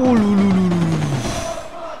 Oh loulouloulou.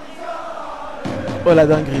 Oh la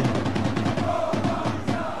dinguerie.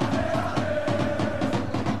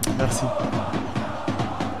 Merci.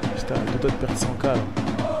 Putain, je dois te perdre 100K là.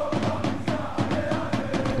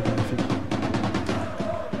 Très magnifique.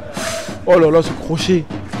 Oh là là, ce crochet.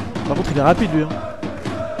 Par contre, il est rapide lui. Hein.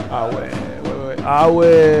 Ah ouais, ouais. Ah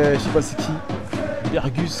ouais, je sais pas c'est qui.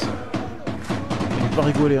 Bergus. Il est pas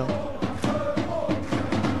rigolé. Hein.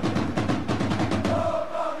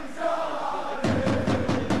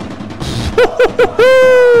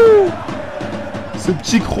 Ce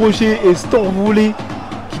petit crochet est cet enroulé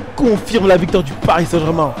qui confirme la victoire du Paris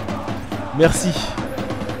Saint-Germain. Merci.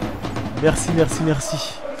 Merci, merci,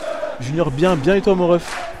 merci. Junior, bien et toi mon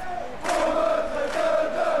ref?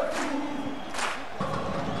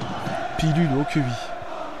 Pilule, oh que oui.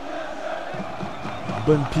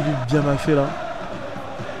 Bonne pilule bien m'a fait là.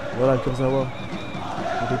 Voilà, comme ça va.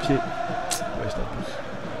 Les pieds. Ouais, je t'abuse.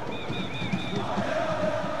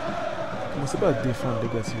 Commencez pas à défendre les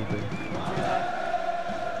gars s'il vous plaît.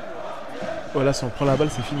 Oh là si on prend la balle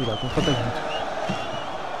c'est fini là, contre-attaque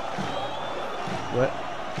but. Ouais.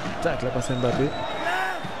 Tac, la passe à Mbappé.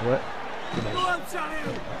 Ouais. Dommage.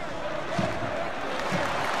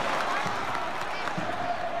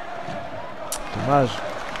 Dommage.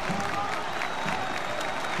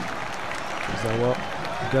 Zawa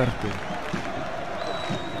Garte.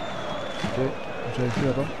 Ok, j'avais vu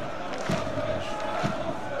là-bas.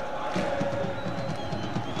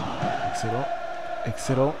 Excellent.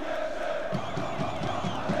 Excellent.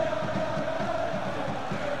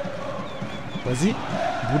 Vas-y,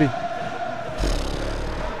 boulez.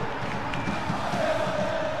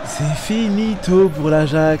 C'est finito pour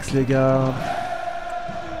l'Ajax, les gars.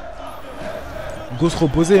 Go se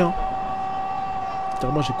reposer, hein.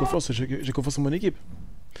 Moi, j'ai confiance en mon équipe.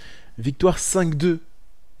 Victoire 5-2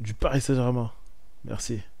 du Paris Saint-Germain.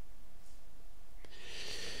 Merci.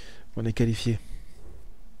 On est qualifié.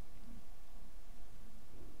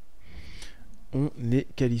 On est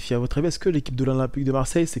qualifié. À votre avis, est-ce que l'équipe de l'Olympique de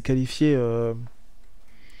Marseille s'est qualifiée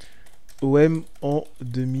OM en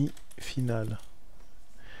demi-finale?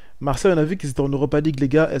 Marseille, on a vu qu'ils étaient en Europa League, les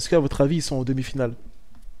gars. Est-ce qu'à votre avis, ils sont en demi-finale?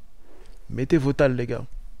 Mettez vos tales, les gars.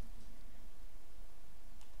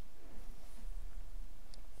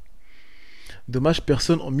 Dommage,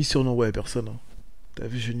 personne en mis sur nom. Ouais, personne. Hein. T'as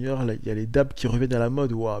vu, Junior, là, il y a les dabs qui reviennent à la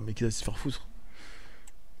mode. Waouh, mais qui va se faire foutre.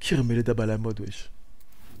 Qui remet les dabs à la mode, wesh?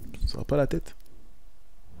 Ça va pas la tête.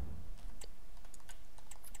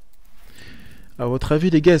 À votre avis,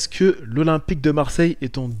 les gars, est-ce que l'Olympique de Marseille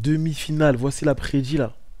est en demi-finale? Voici la prédit,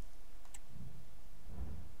 là.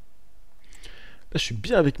 Là, je suis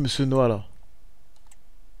bien avec Monsieur Noah, là.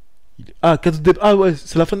 Ah, cadeau de départ. Ah ouais,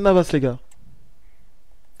 c'est la fin de Navas, les gars.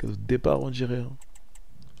 Cadeau de départ, on dirait. Hein.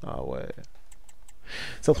 Ah ouais.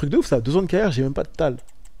 C'est un truc de ouf, ça. 2 ans de carrière, j'ai même pas de tal.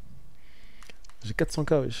 J'ai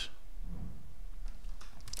 400K, wesh.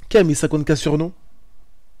 Qui a mis 50K sur nom?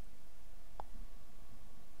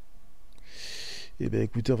 Eh ben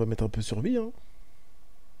écoutez, on va mettre un peu sur lui. Hein.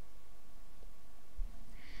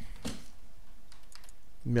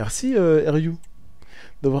 Merci, RU,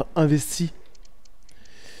 d'avoir investi.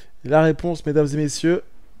 Et la réponse, mesdames et messieurs.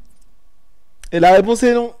 Et la réponse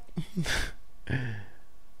est non.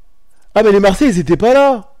 Ah, mais les Marseillais, ils étaient pas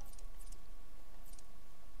là.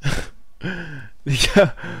 Les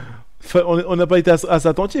gars, on n'a pas été assez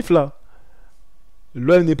attentifs là.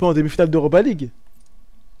 L'OM n'est pas en demi-finale d'Europa League.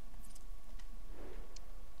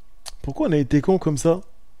 Pourquoi on a été con comme ça?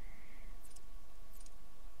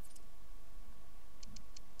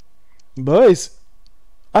 Bah ouais,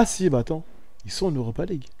 ah si, bah attends. Ils sont en Europa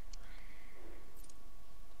League.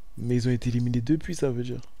 Mais ils ont été éliminés depuis, ça veut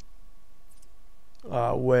dire.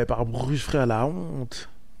 Ah ouais, par Bruges, frère, la honte.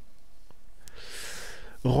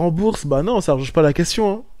 Rembourse, bah non, ça ne change pas la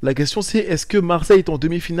question. Hein. La question c'est, est-ce que Marseille est en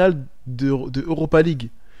demi-finale de Europa League?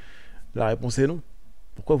 La réponse est non.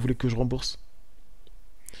 Pourquoi vous voulez que je rembourse?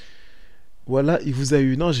 Voilà, il vous a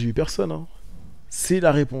eu. Non, j'ai eu personne. Hein. C'est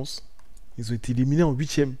la réponse. Ils ont été éliminés en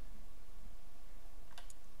 8e.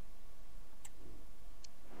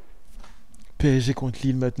 PSG contre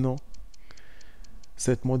Lille maintenant.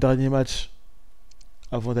 Ça va être mon dernier match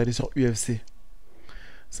avant d'aller sur UFC.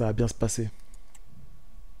 Ça va bien se passer.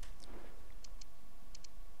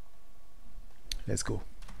 Let's go.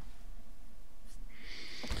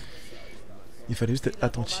 Il fallait juste être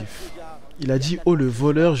attentif. Il a dit, oh le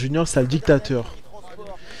voleur, Junior, c'est le dictateur.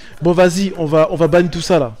 Bon, vas-y, on va ban tout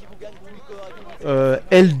ça là.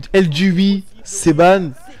 El Dui, c'est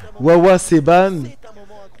ban. Wawa, c'est ban.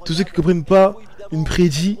 Tous ceux qui ne comprennent pas une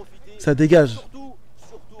prédit, ça dégage.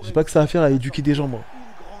 J'ai pas que ça à faire à éduquer des gens, moi.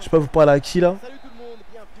 Je sais pas vous parler à qui là.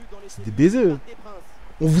 C'est des baisers.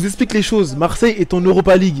 On vous explique les choses. Marseille est en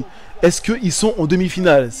Europa League. Est-ce qu'ils sont en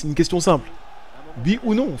demi-finale? C'est une question simple. Oui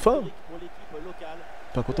ou non, enfin.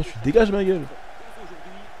 Pas content, je suis dégage ma gueule.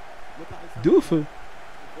 De ouf.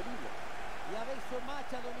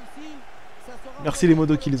 Merci les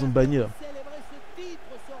modos qui les ont bannis là.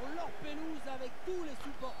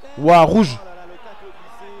 Waouh, rouge.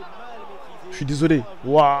 Je suis désolé.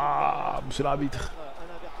 Waouh, monsieur l'arbitre.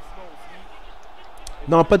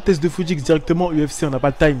 Non, pas de test de Footix directement UFC, on n'a pas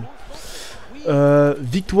le time.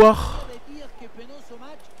 Victoire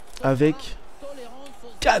avec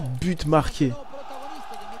 4 buts marqués.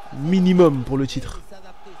 Minimum pour le titre.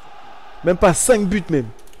 Même pas 5 buts même.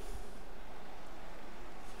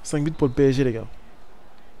 5 buts pour le PSG les gars.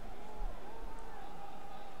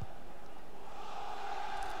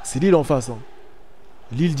 C'est Lille en face. Hein.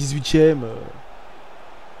 Lille 18ème.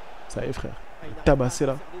 Ça y est frère. Tabassé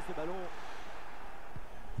là.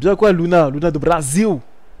 Bien quoi Luna? Luna de Brasil.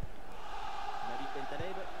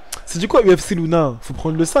 C'est du quoi UFC Luna? Faut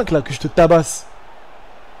prendre le 5 là que je te tabasse.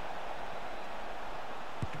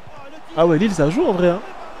 Ah ouais Lille ça joue en vrai hein.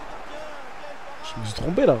 Je me suis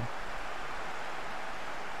trompé là.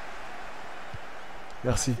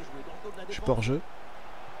 Merci. Je suis pas hors jeu.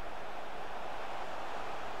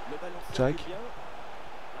 Jack.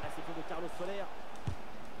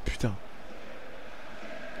 Putain.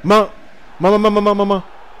 Main.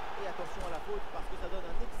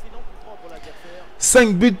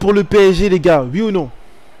 5 buts pour le PSG les gars, oui ou non?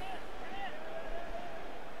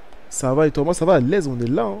 Ça va et toi moi ça va à l'aise, on est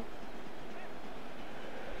là hein.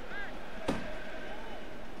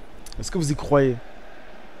 Est-ce que vous y croyez?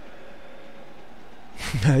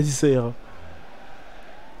 Vas-y ça ira.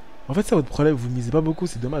 En fait c'est votre problème, vous misez pas beaucoup,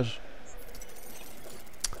 c'est dommage.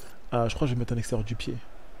 Ah je crois que je vais mettre un extérieur du pied.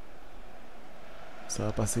 Ça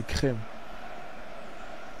va passer crème.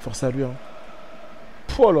 Force à lui hein.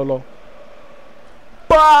 Oh là là.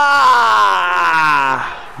 Bah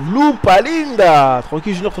Loupa linda.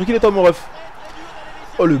 Tranquille Junior, tranquille et toi mon ref.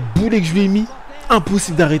 Oh le boulet que je lui ai mis.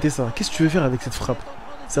 Impossible d'arrêter ça. Qu'est-ce que tu veux faire avec cette frappe?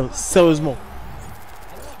 Sérieusement.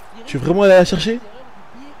 Tu veux vraiment aller la chercher?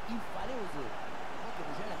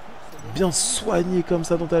 Bien soigné comme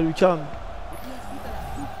ça dans ta lucarne.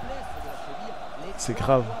 C'est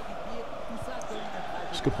grave.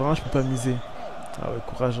 Je comprends, je peux pas miser. Ah ouais,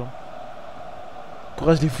 courage. Hein.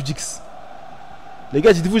 Courage les Fujix. Les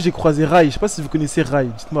gars, dites-vous, j'ai croisé Rai. Je sais pas si vous connaissez Rai.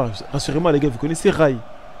 Dites-moi, rassurez-moi les gars, vous connaissez Rai?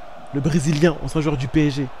 Le Brésilien, ancien joueur du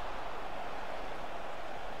PSG.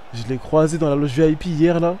 Je l'ai croisé dans la loge VIP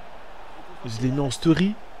hier là. Je l'ai mis en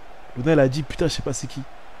story. Luna elle a dit putain je sais pas c'est qui.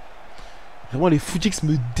 Vraiment les Fujix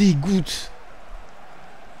me dégoûtent.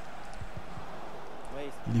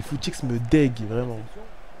 Les Fujix me déguent vraiment.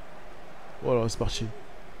 Voilà c'est parti.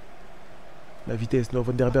 La vitesse, non,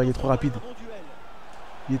 Van der Berg est trop rapide.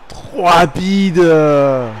 Il est trop rapide.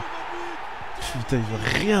 Putain, il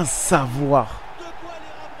veut rien savoir.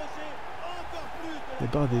 Il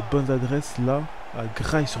y a des bonnes adresses là. À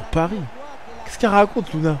Graille sur Paris. Qu'est-ce qu'elle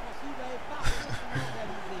raconte, Luna?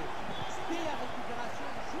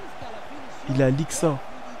 Il a leak ça.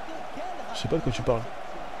 Je sais pas de quoi tu parles.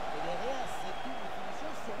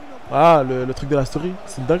 Ah, le truc de la story.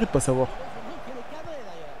 C'est une dinguerie de pas savoir.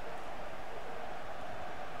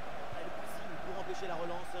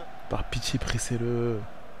 Par pitié, pressez-le.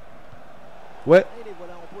 Ouais.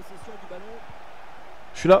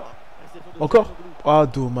 Je suis là. Encore. Ah,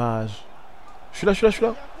 dommage. Je suis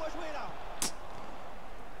là.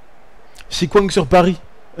 Chikwang sur Paris.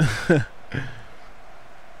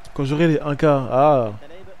 Quand j'aurai les 1K. Ah,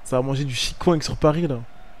 ça va manger du Chikwang sur Paris là.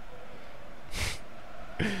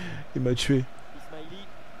 Il m'a tué.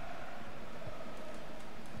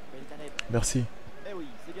 Merci.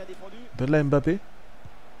 Donne la Mbappé.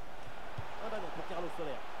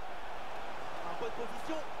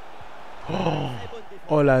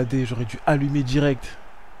 Oh la D, j'aurais dû allumer direct.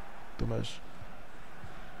 Dommage.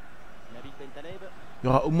 Il y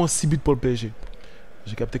aura au moins 6 buts pour le PSG.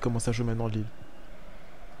 J'ai capté comment ça joue maintenant Lille.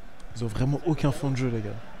 Ils ont vraiment aucun fond de jeu les gars.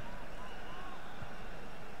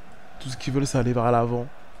 Tout ce qu'ils veulent c'est aller vers l'avant.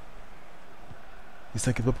 Ils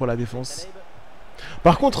s'inquiètent pas pour la défense.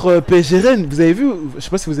 Par contre PSG Rennes, vous avez vu, je sais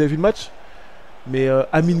pas si vous avez vu le match. Mais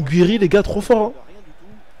Amin Guiri les gars trop fort hein.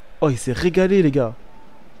 Oh il s'est régalé les gars.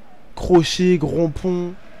 Crochet, grand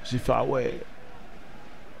pont. J'ai fait ah ouais.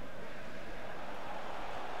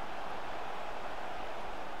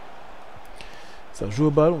 Ça joue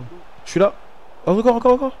au ballon. Je suis là. Oh,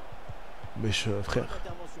 encore. Mais frère.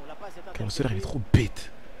 Carlos Soler il est trop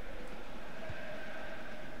bête.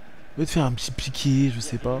 Il va te faire un petit piqué, je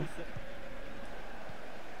sais pas.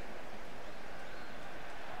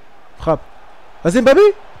 Frappe. Vas-y Mbappé.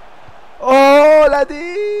 Oh la D.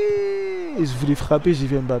 Je voulais frapper, j'ai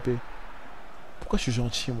vu Mbappé. Pourquoi je suis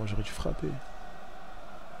gentil moi, j'aurais dû frapper.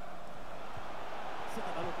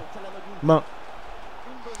 Main.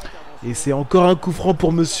 Et c'est encore un coup franc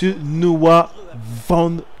pour monsieur Noah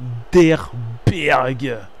Van der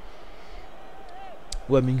Berg.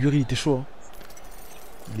 Ouais, Minguri, il était chaud. Hein.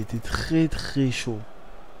 Il était très chaud.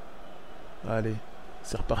 Allez,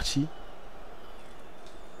 c'est reparti.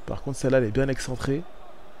 Par contre, celle-là, elle est bien excentrée.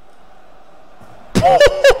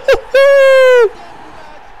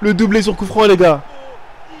 Le doublé sur coup franc, les gars.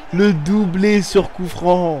 Le doublé sur coup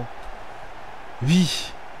franc.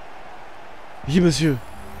 Oui. Oui, monsieur.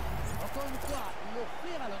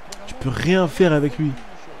 Tu peux rien faire avec lui.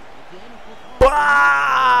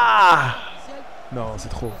 Bah non, c'est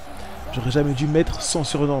trop. J'aurais jamais dû mettre sans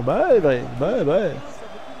surnom. Bah ouais.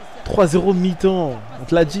 3-0 mi-temps. On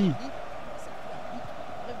te l'a dit.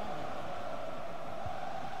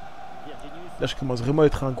 Là, je commence vraiment à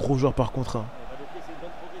être un gros joueur par contre. Hein.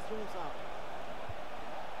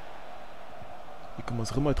 Il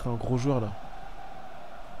commence vraiment à être un gros joueur là.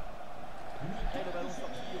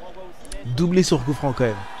 Doublé sur coup franc quand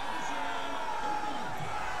même.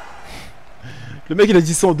 Le mec il a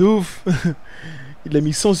dit 100 de ouf. Il a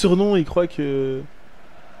mis 100 surnoms, il croit que...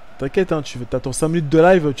 T'inquiète, hein, t'attends 5 minutes de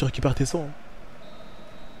live, tu récupères tes 100.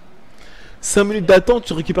 5 minutes d'attente,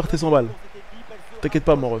 tu récupères tes 100 balles. T'inquiète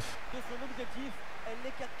pas mon ref.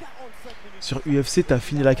 Sur UFC, t'as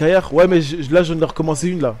fini la carrière. Ouais mais là j'en ai recommencé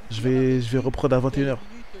une là. Je vais reprendre à 21 h.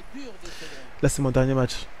 Là c'est mon dernier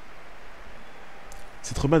match.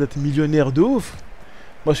 C'est trop bien d'être millionnaire de ouf.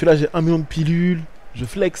 Moi je suis là, j'ai 1 million de pilules. Je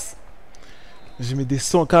flex. J'ai mis des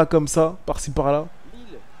 100K comme ça, par-ci par-là.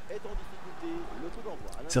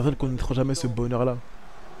 C'est vrai qu'on connaîtra jamais ce bonheur là.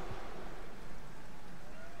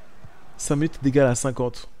 5 minutes d'égal à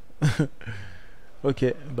 50. Ok,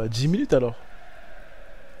 bah 10 minutes alors.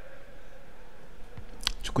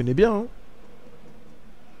 Tu connais bien hein.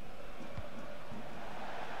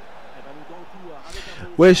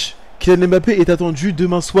 Wesh, Kylian Mbappé est attendu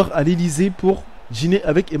demain soir à l'Elysée pour Dîner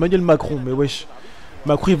avec Emmanuel Macron. Mais wesh.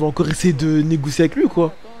 Macron, il va encore essayer de négocier avec lui,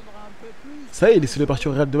 quoi. Ça y est, il est sur les parties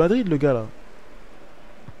au Real de Madrid, le gars, là.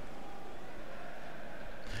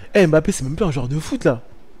 Eh, Mbappé, c'est même pas un joueur de foot, là.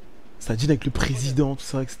 Ça dîne avec le président, tout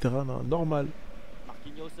ça, etc. Non, normal.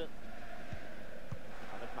 Marquinhos. Avec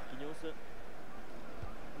Marquinhos.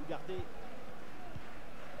 Ugarte.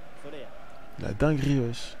 Soler. La dinguerie,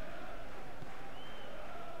 wesh.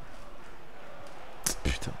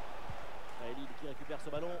 Putain. Raël qui récupère ce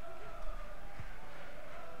ballon.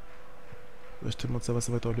 Ouais, je te demande, ça va,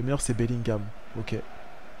 toi. Le meilleur, c'est Bellingham. Ok.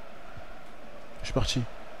 Je suis parti.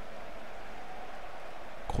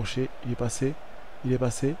 Crochet, il est passé. Il est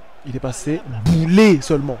passé. Il est passé. Boulet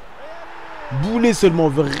seulement. Boulet seulement. On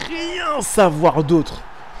veut rien savoir d'autre.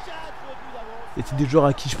 Il y a des joueurs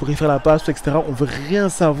à qui je pourrais faire la passe, etc. On veut rien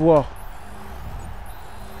savoir.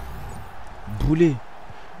 Boulet.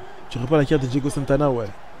 Tu reprends la carte de Diego Santana, ouais.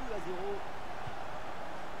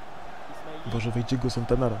 On va jouer avec Diego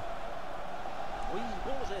Santana, là. Oui,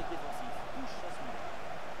 bon geste défensif. Touche à celui-là.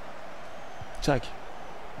 Tchac.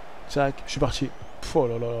 Tchac. Je suis parti. Pff, oh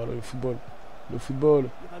là là, le football. Le football. Le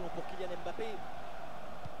ballon pour Kylian Mbappé.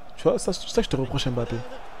 Tu vois, ça, c'est ça que je te reproche à Mbappé.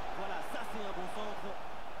 Voilà, ça c'est un bon centre.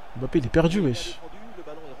 Mbappé, il est perdu, Il a wesh. défendu, le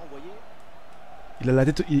ballon est renvoyé. Il a la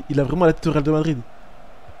tête, il a vraiment la tête au Real de Madrid.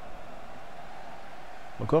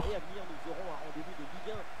 Encore. Et à venir, nous aurons un rendez-vous de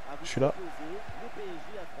Ligue 1 à vous Je suis là. proposer. Le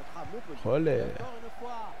PSG affrontera Montpellier. Olé. Encore une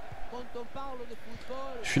fois, quand on parle de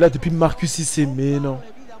football, Je suis là depuis Marcus Cissé, mais on non. parle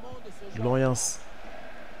évidemment de ce De genre. rien.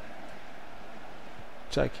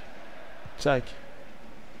 Tchac. Tchac.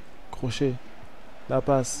 Crochet. La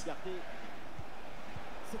passe. Ugarte.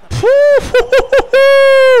 C'est un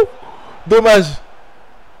Dommage.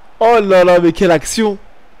 Oh là là, mais quelle action.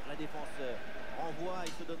 La défense renvoie et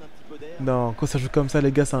se donne un petit peu d'air. Non, quand ça joue comme ça,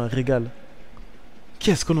 les gars, c'est un régal.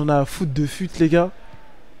 Qu'est-ce qu'on en a à foutre de fut, les gars?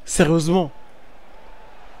 Sérieusement.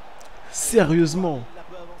 Sérieusement. Il a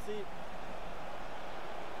peu avancé.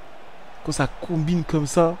 Quand ça combine comme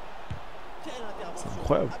ça. Quelle intervention C'est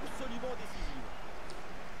incroyable. absolument décisive.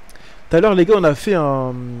 Tout à l'heure, les gars, on a fait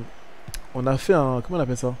un... Comment on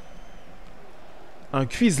appelle ça? Un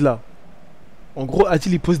quiz, là. En gros,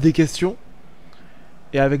 Adil, il pose des questions.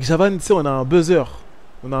 Et avec Javan, tu sais, on a un buzzer.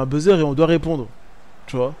 On a un buzzer et on doit répondre.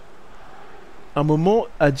 Tu vois? Un moment,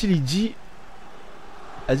 Adil, il dit...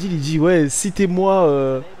 ouais,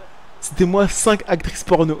 citez-moi 5 actrices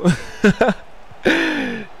porno.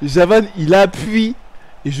 Javan, il appuie.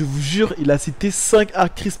 Et je vous jure, il a cité 5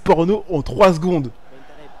 actrices porno en 3 secondes.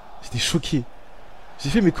 J'étais choqué. J'ai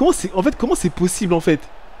fait, mais comment c'est... En fait, comment c'est possible, en fait?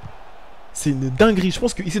 C'est une dinguerie. Je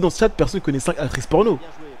pense qu'ici, dans ce chat, personne ne connaît 5 actrices porno. Bien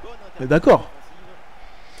joué, bonne Mais intervention d'accord.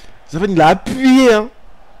 défensive. Javan, il a appuyé, hein.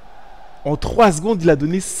 En 3 secondes, il a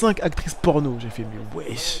donné 5 actrices porno. J'ai fait, mais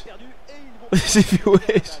wesh. Perdu et ils vont J'ai fait,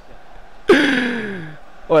 wesh.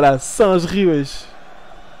 Oh la singerie, wesh.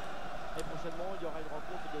 Et prochainement, il y aura une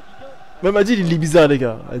rencontre de Ligue 1. Même Adil, il est bizarre, les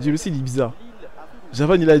gars. Adil aussi, il est bizarre. Lille à Toulouse.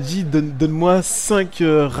 Javan, il a dit, donne-moi 5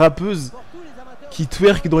 rappeuses Pour tous les amateurs qui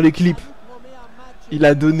twerk dans les clips. on met un match Il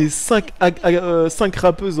a donné 5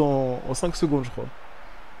 rappeuses en 5 secondes, je crois.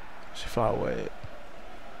 J'ai fait, ah ouais.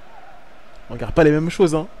 On regarde pas les mêmes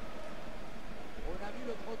choses, hein. On a vu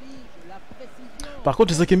le prodige, la précision. Par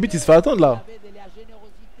contre, le 5ème but, il se fait attendre, là. Il y avait de la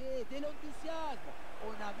générosité, de l'enthousiasme.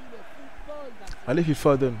 On a vu le football d'un Allez,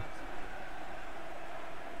 FIFA Adam.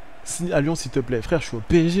 Signe à Lyon, s'il te plaît. Frère, je suis au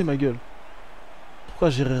PSG, ma gueule. Pourquoi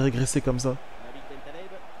j'irais régresser comme ça? Nabil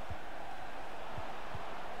Bentaleb.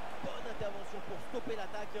 Bonne intervention pour stopper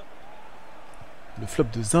l'attaque. Le flop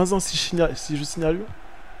de Zinzin si je signe à Lyon.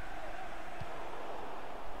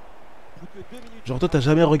 Plus que 2 minutes. Genre, toi, t'as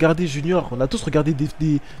jamais regardé Junior. On a tous regardé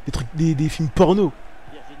des trucs, des films porno.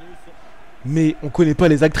 Virginius. Mais on connaît pas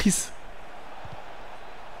les actrices.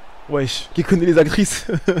 Wesh, qui connaît les actrices?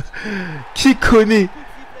 Qui connaît?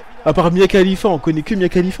 À part Mia Khalifa, on connaît que Mia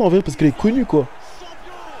Khalifa en vrai parce qu'elle est connue, quoi.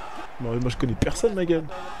 Non, moi je connais personne, ma gueule.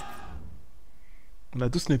 On a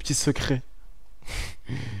tous nos petits secrets.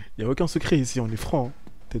 Y a aucun secret ici, on est franc. Hein.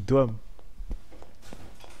 Tête d'homme.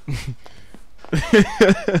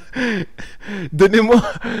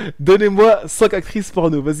 Donnez-moi 5 actrices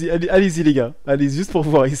porno. Vas-y, allez-y les gars. Allez, juste pour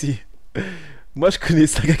voir ici. Moi je connais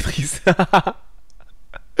 5 actrices.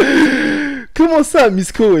 Comment ça,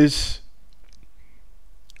 Misko, wesh?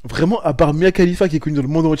 Vraiment, à part Mia Khalifa qui est connue dans le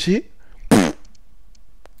monde entier,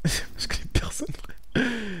 je connais personne.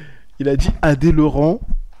 Il a dit Adé Laurent,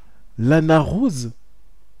 Lana Rose.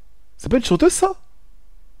 C'est pas une chanteuse, ça?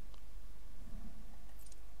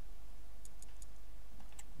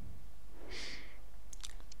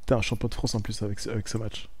 T'es un champion de France en plus avec ce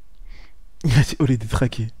match. Il a dit, oh les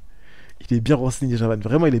détraqués. Il est bien renseigné, Javan.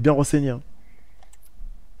 Vraiment, il est bien renseigné. Hein.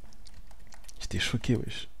 J'étais choqué,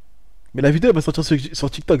 wesh. Mais la vidéo elle va sortir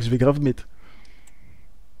sur TikTok, je vais grave mettre.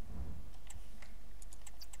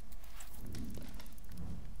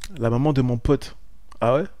 La maman de mon pote.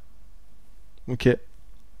 Ah ouais? Ok.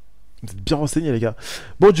 Vous êtes bien renseignés, les gars.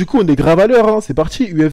 Bon, du coup, on est grave à l'heure, hein. C'est parti, UFC.